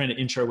trying to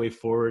inch our way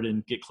forward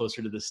and get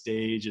closer to the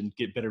stage and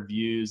get better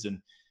views. And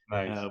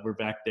nice. We're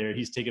back there.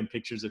 He's taking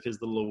pictures of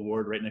his little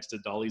award right next to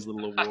Dolly's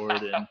little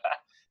award. And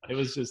it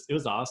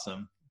was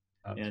awesome.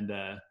 Okay. And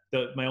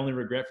my only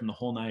regret from the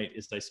whole night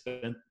is I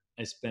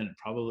spent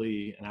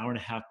probably an hour and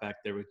a half back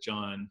there with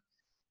John,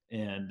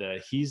 and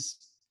he's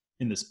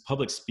in this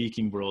public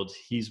speaking world.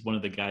 He's one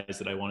of the guys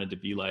that I wanted to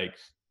be like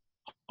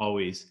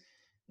always.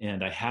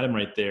 And I had him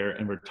right there,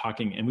 and we're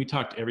talking, and we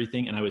talked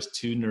everything. And I was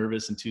too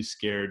nervous and too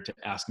scared to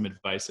ask him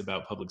advice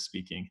about public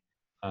speaking.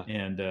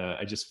 And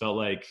I just felt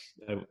like,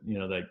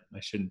 like I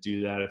shouldn't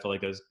do that. I felt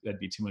like I'd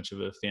be too much of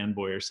a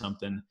fanboy or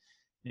something.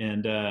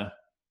 And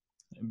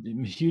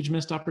huge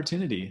missed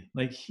opportunity.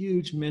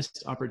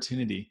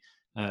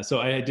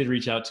 So I did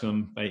reach out to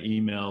him by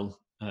email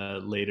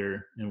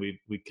later, and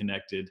we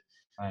connected.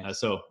 Nice.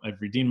 So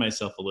I've redeemed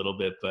myself a little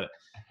bit, but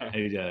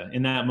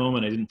in that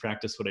moment, I didn't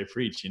practice what I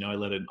preach. I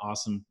let an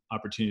awesome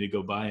opportunity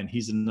go by, and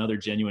he's another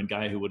genuine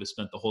guy who would have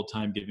spent the whole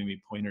time giving me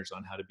pointers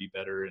on how to be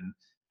better and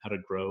how to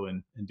grow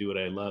and do what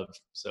I love.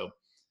 So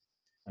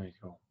very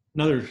cool.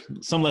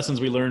 Some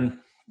lessons we learn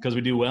because we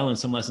do well, and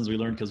some lessons we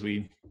learn because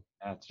we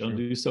don't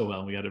do so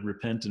well. We got to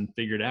repent and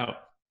figure it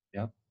out.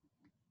 Yep.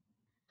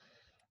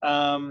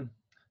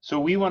 So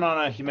we went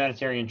on a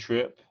humanitarian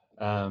trip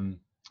in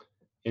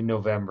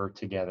November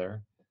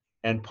together.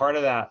 And part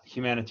of that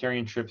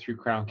humanitarian trip through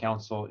Crown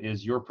Council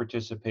is your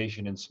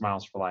participation in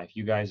Smiles for Life.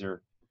 You guys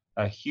are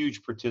a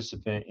huge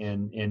participant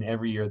in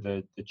every year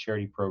the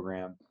charity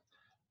program.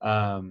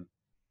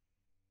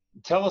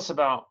 Tell us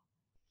about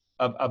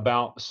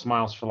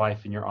Smiles for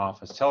Life in your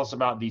office. Tell us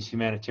about these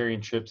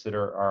humanitarian trips that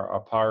are a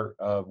part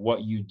of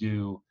what you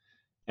do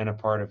and a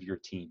part of your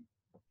team.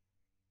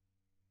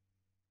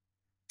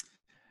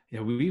 Yeah,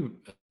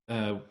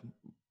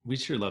 we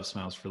sure love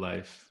Smiles for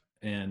Life.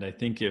 And I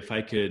think if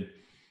I could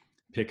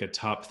pick a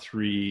top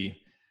 3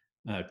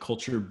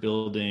 culture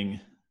building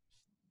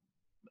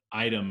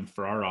item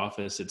for our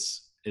office,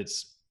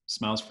 it's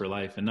Smiles for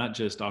Life, and not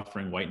just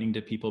offering whitening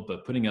to people,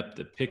 but putting up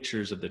the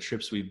pictures of the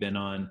trips we've been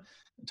on,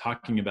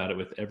 talking about it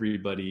with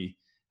everybody.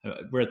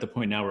 We're at the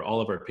point now where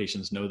all of our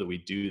patients know that we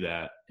do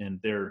that.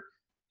 And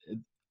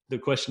the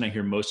question I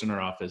hear most in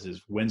our office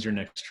is, when's your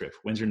next trip?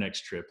 When's your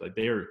next trip? Like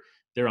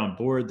they're on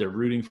board. They're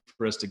rooting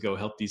for us to go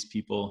help these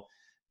people.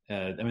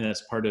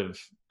 That's part of,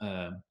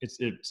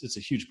 it's a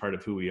huge part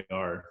of who we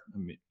are.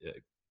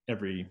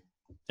 Every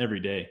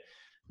day.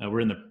 We're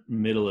in the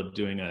middle of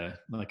doing an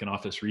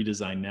office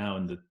redesign now.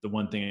 And the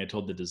one thing I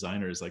told the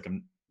designer is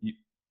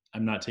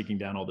I'm not taking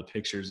down all the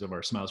pictures of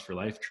our Smiles for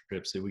Life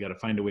trips. So we got to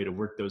find a way to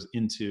work those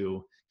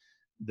into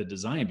the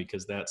design,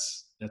 because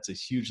that's a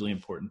hugely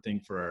important thing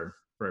for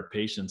our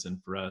patients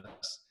and for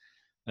us.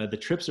 The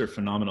trips are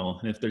phenomenal.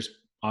 And if there's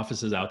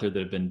offices out there that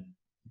have been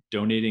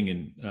donating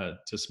and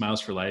to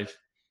Smiles for Life,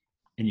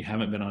 and you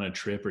haven't been on a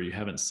trip, or you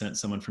haven't sent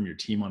someone from your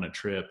team on a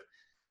trip,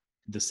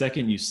 the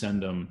second you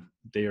send them,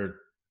 they're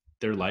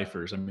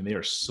lifers. I mean, they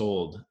are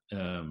sold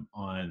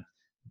on,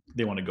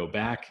 they want to go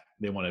back.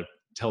 They want to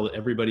tell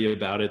everybody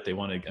about it. They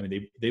want to, I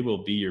mean, they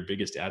will be your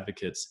biggest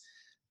advocates.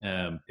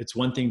 It's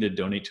one thing to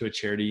donate to a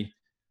charity,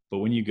 but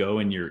when you go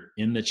and you're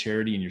in the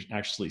charity and you're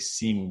actually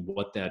seeing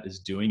what that is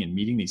doing and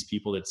meeting these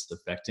people that's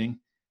affecting,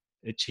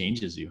 it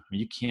changes you. I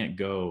mean, you can't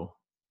go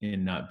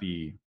and not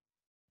be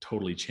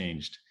totally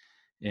changed,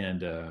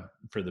 and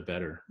for the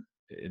better.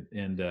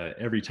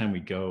 Every time we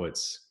go,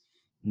 it's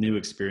new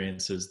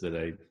experiences that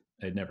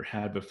I'd never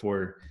had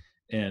before.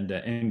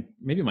 And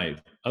maybe my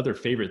other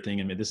favorite thing,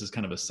 and this is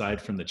kind of aside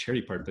from the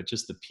charity part, but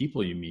just the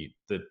people you meet,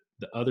 the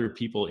other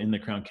people in the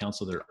Crown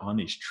Council that are on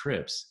these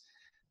trips,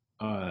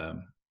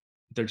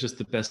 they're just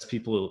the best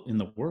people in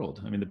the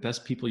world. I mean, the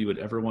best people you would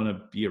ever want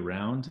to be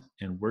around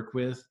and work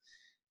with.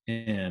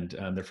 And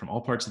they're from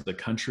all parts of the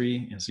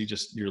country. And so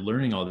you're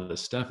learning all of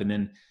this stuff. And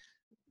then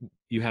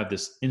you have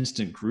this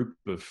instant group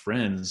of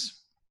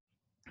friends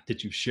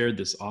that you've shared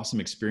this awesome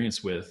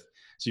experience with.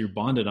 So you're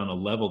bonded on a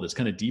level that's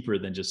kind of deeper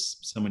than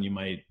just someone you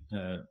might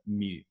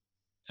meet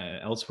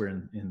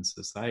elsewhere in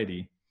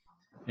society.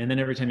 And then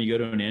every time you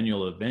go to an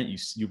annual event,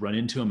 you run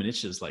into them, and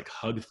it's just like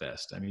hug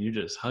fest. I mean, you're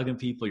just hugging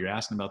people, you're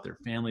asking about their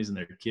families and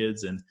their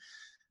kids. And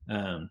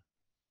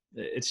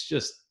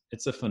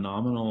it's a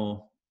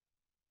phenomenal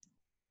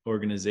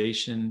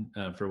organization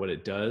for what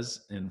it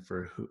does, and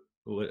for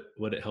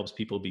what it helps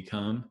people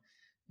become,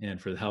 and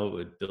for how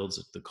it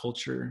builds the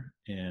culture.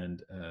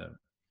 And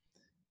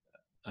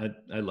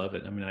I love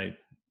it. I mean,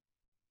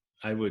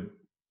 I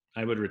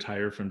would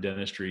retire from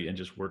dentistry and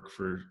just work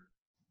for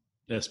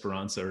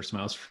Esperanza or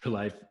Smiles for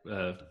Life.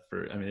 I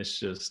mean,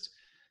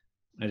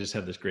 I just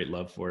have this great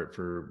love for it,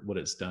 for what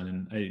it's done.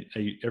 And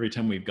I every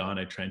time we've gone,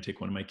 I try and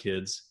take one of my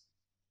kids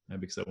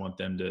because I want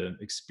them to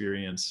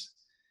experience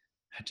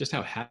just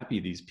how happy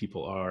these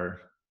people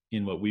are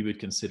in what we would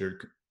consider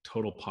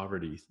total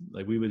poverty.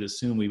 Like, we would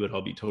assume we would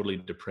all be totally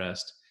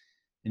depressed,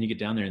 and you get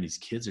down there and these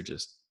kids are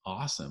just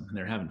awesome, and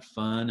they're having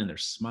fun, and they're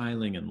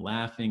smiling and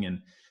laughing,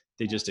 and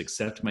they just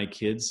accept my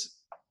kids.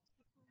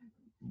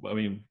 I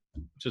mean,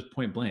 just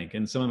point blank.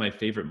 And some of my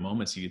favorite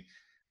moments,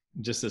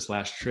 just this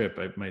last trip,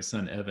 my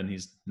son Evan,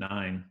 he's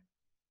 9,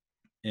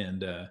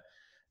 and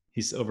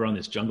he's over on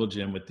this jungle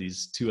gym with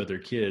these 2 other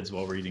kids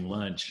while we're eating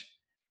lunch,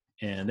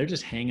 and they're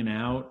just hanging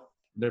out.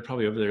 They're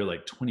probably over there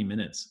like 20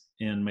 minutes,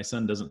 and my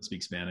son doesn't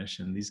speak Spanish,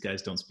 and these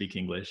guys don't speak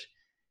English.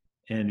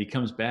 And he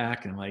comes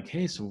back, and I'm like,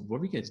 hey, so what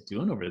are you guys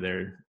doing over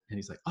there? And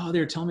he's like, oh, they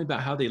were telling me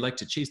about how they like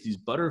to chase these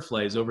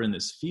butterflies over in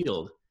this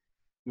field.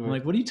 I'm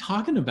like, what are you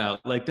talking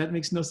about? Like, that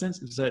makes no sense.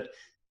 It's that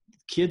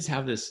kids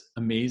have this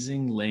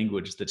amazing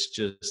language that's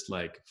just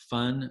like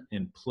fun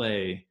and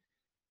play.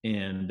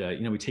 And,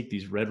 we take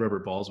these red rubber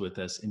balls with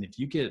us. And if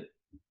you get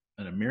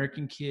an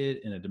American kid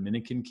and a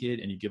Dominican kid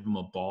and you give them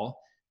a ball,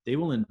 they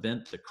will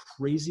invent the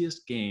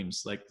craziest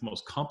games, like the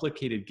most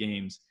complicated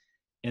games,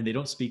 and they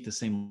don't speak the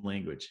same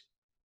language.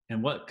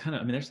 And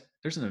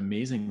there's an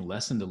amazing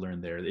lesson to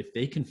learn there. If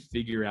they can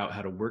figure out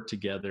how to work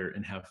together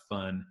and have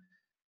fun,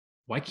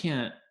 why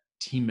can't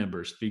team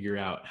members figure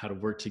out how to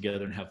work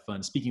together and have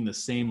fun, speaking the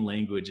same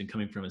language and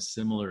coming from a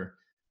similar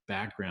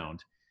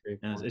background?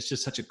 And it's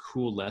just such a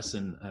cool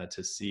lesson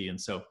to see.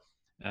 And so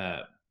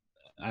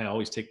I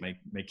always take my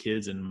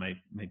kids and my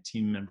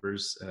team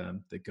members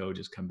that go,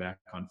 just come back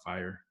on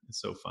fire.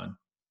 It's so fun.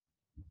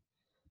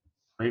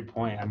 Great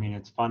point. I mean,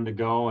 it's fun to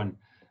go, and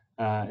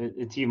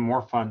it's even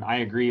more fun. I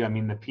agree. I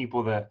mean, the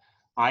people that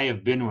I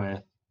have been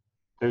with,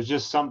 there's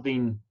just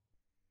something,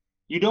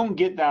 you don't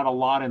get that a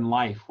lot in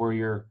life, where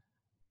you're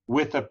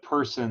with a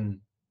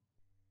person,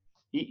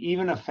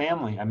 even a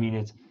family. I mean,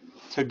 it's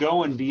to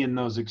go and be in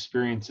those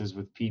experiences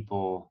with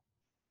people.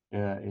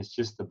 It's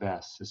just the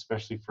best,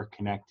 especially for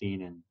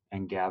connecting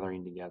and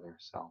gathering together.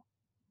 So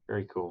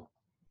very cool.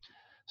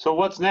 So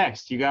what's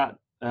next? You got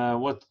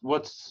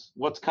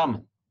what's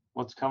coming?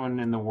 What's coming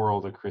in the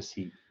world of Chris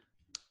Heat?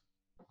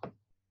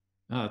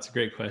 Oh, that's a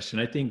great question.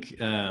 I think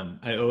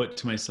I owe it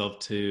to myself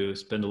to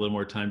spend a little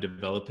more time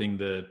developing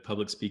the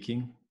public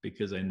speaking,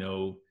 because I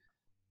know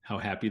how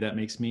happy that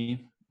makes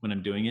me when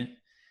I'm doing it.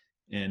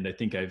 And I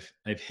think I've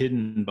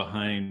hidden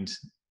behind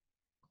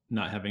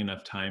not having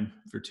enough time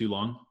for too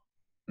long,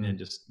 and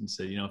just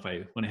say,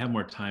 when I have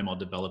more time, I'll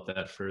develop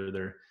that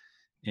further.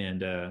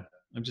 And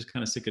I'm just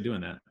kind of sick of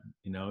doing that.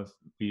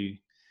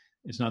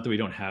 It's not that we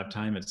don't have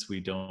time, it's we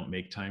don't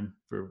make time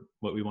for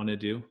what we want to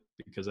do,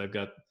 because I've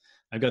got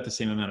the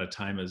same amount of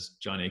time as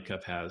John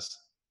Acuff has,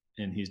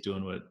 and he's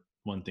doing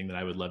one thing that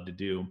I would love to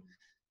do.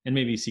 And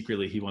maybe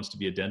secretly he wants to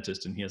be a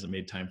dentist and he hasn't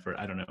made time for it.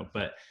 I don't know.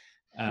 But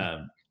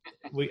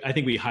I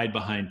think we hide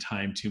behind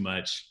time too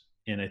much.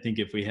 And I think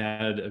if we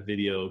had a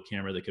video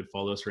camera that could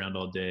follow us around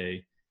all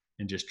day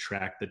and just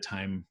track the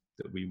time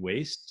that we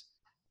waste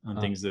on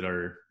Oh. things that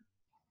are,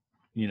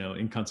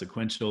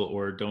 inconsequential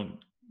or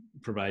don't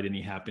provide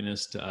any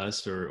happiness to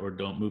us or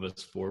don't move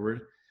us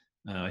forward,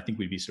 I think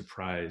we'd be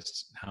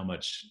surprised how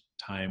much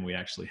time we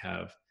actually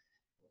have.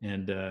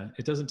 And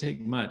it doesn't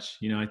take much.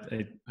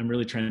 I'm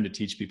really trying to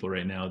teach people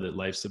right now that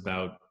life's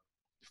about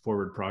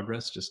forward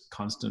progress, just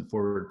constant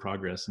forward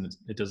progress. And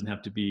it doesn't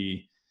have to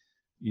be,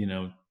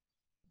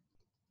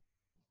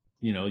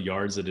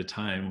 yards at a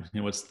time.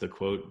 What's the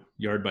quote?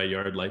 Yard by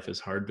yard, life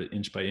is hard, but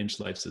inch by inch,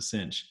 life's a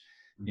cinch.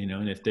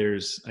 And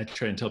I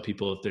try and tell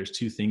people, if there's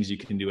two things you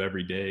can do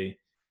every day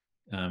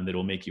that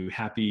will make you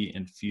happy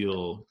and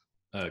feel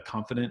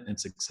confident and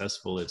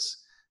successful,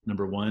 it's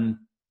number one,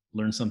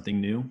 learn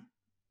something new.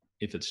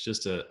 If it's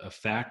just a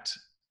fact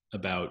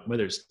about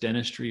whether it's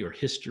dentistry or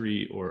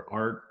history or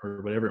art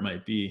or whatever it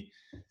might be,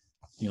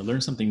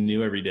 learn something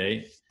new every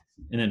day,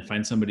 and then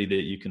find somebody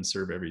that you can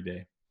serve every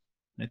day.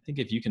 And I think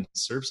if you can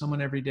serve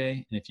someone every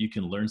day, and if you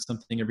can learn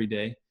something every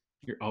day,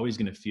 you're always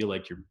going to feel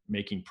like you're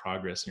making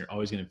progress, and you're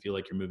always going to feel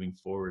like you're moving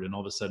forward. And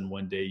all of a sudden,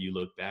 one day you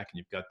look back and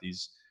you've got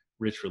these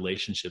rich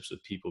relationships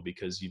with people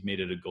because you've made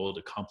it a goal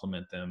to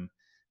compliment them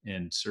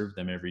and serve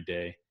them every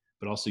day.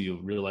 But also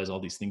you'll realize all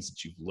these things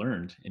that you've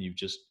learned and you've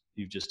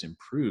just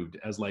improved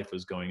as life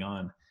was going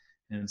on.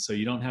 And so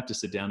you don't have to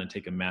sit down and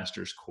take a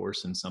master's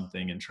course in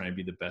something and try and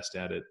be the best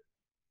at it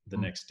the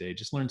next day.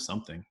 Just learn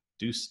something,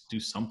 do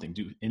something,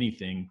 do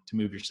anything to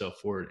move yourself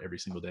forward every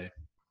single day.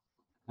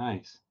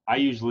 Nice.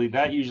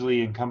 That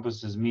usually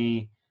encompasses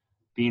me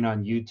being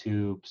on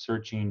YouTube,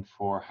 searching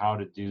for how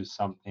to do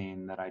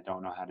something that I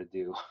don't know how to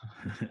do.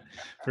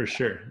 For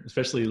sure.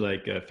 Especially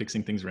like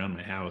fixing things around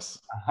my house.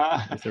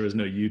 If there was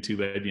no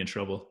YouTube, I'd be in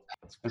trouble.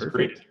 That's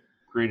perfect.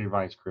 Great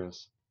advice,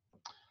 Chris.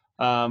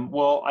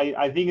 Well,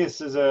 I think this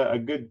is a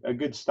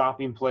good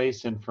stopping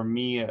place. And for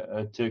me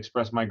to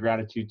express my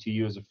gratitude to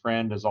you as a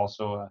friend, as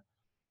also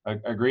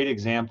a great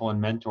example and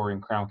mentor in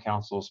Crown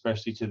Council,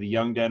 especially to the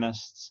young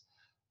dentists.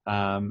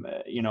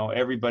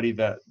 Everybody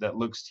that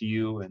looks to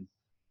you and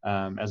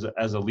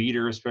as a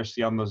leader,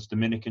 especially on those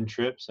Dominican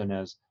trips, and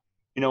as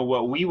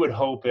what we would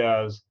hope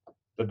as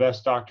the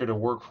best doctor to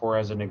work for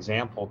as an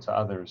example to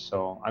others.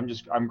 So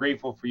I'm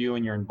grateful for you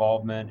and your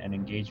involvement and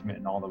engagement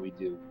in all that we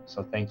do.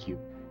 So thank you.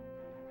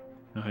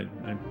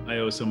 I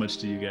owe so much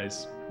to you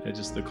guys.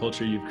 Just the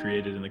culture you've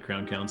created in the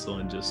Crown Council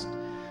and just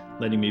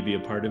letting me be a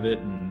part of it,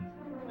 and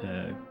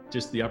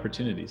just the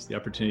opportunities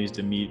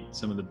to meet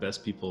some of the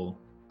best people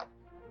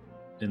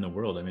in the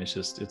world. I mean,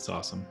 it's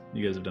awesome.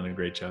 You guys have done a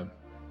great job.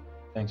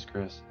 Thanks,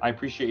 Chris. I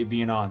appreciate you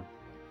being on.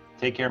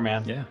 Take care,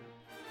 man. Yeah.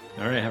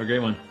 All right. Have a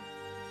great one.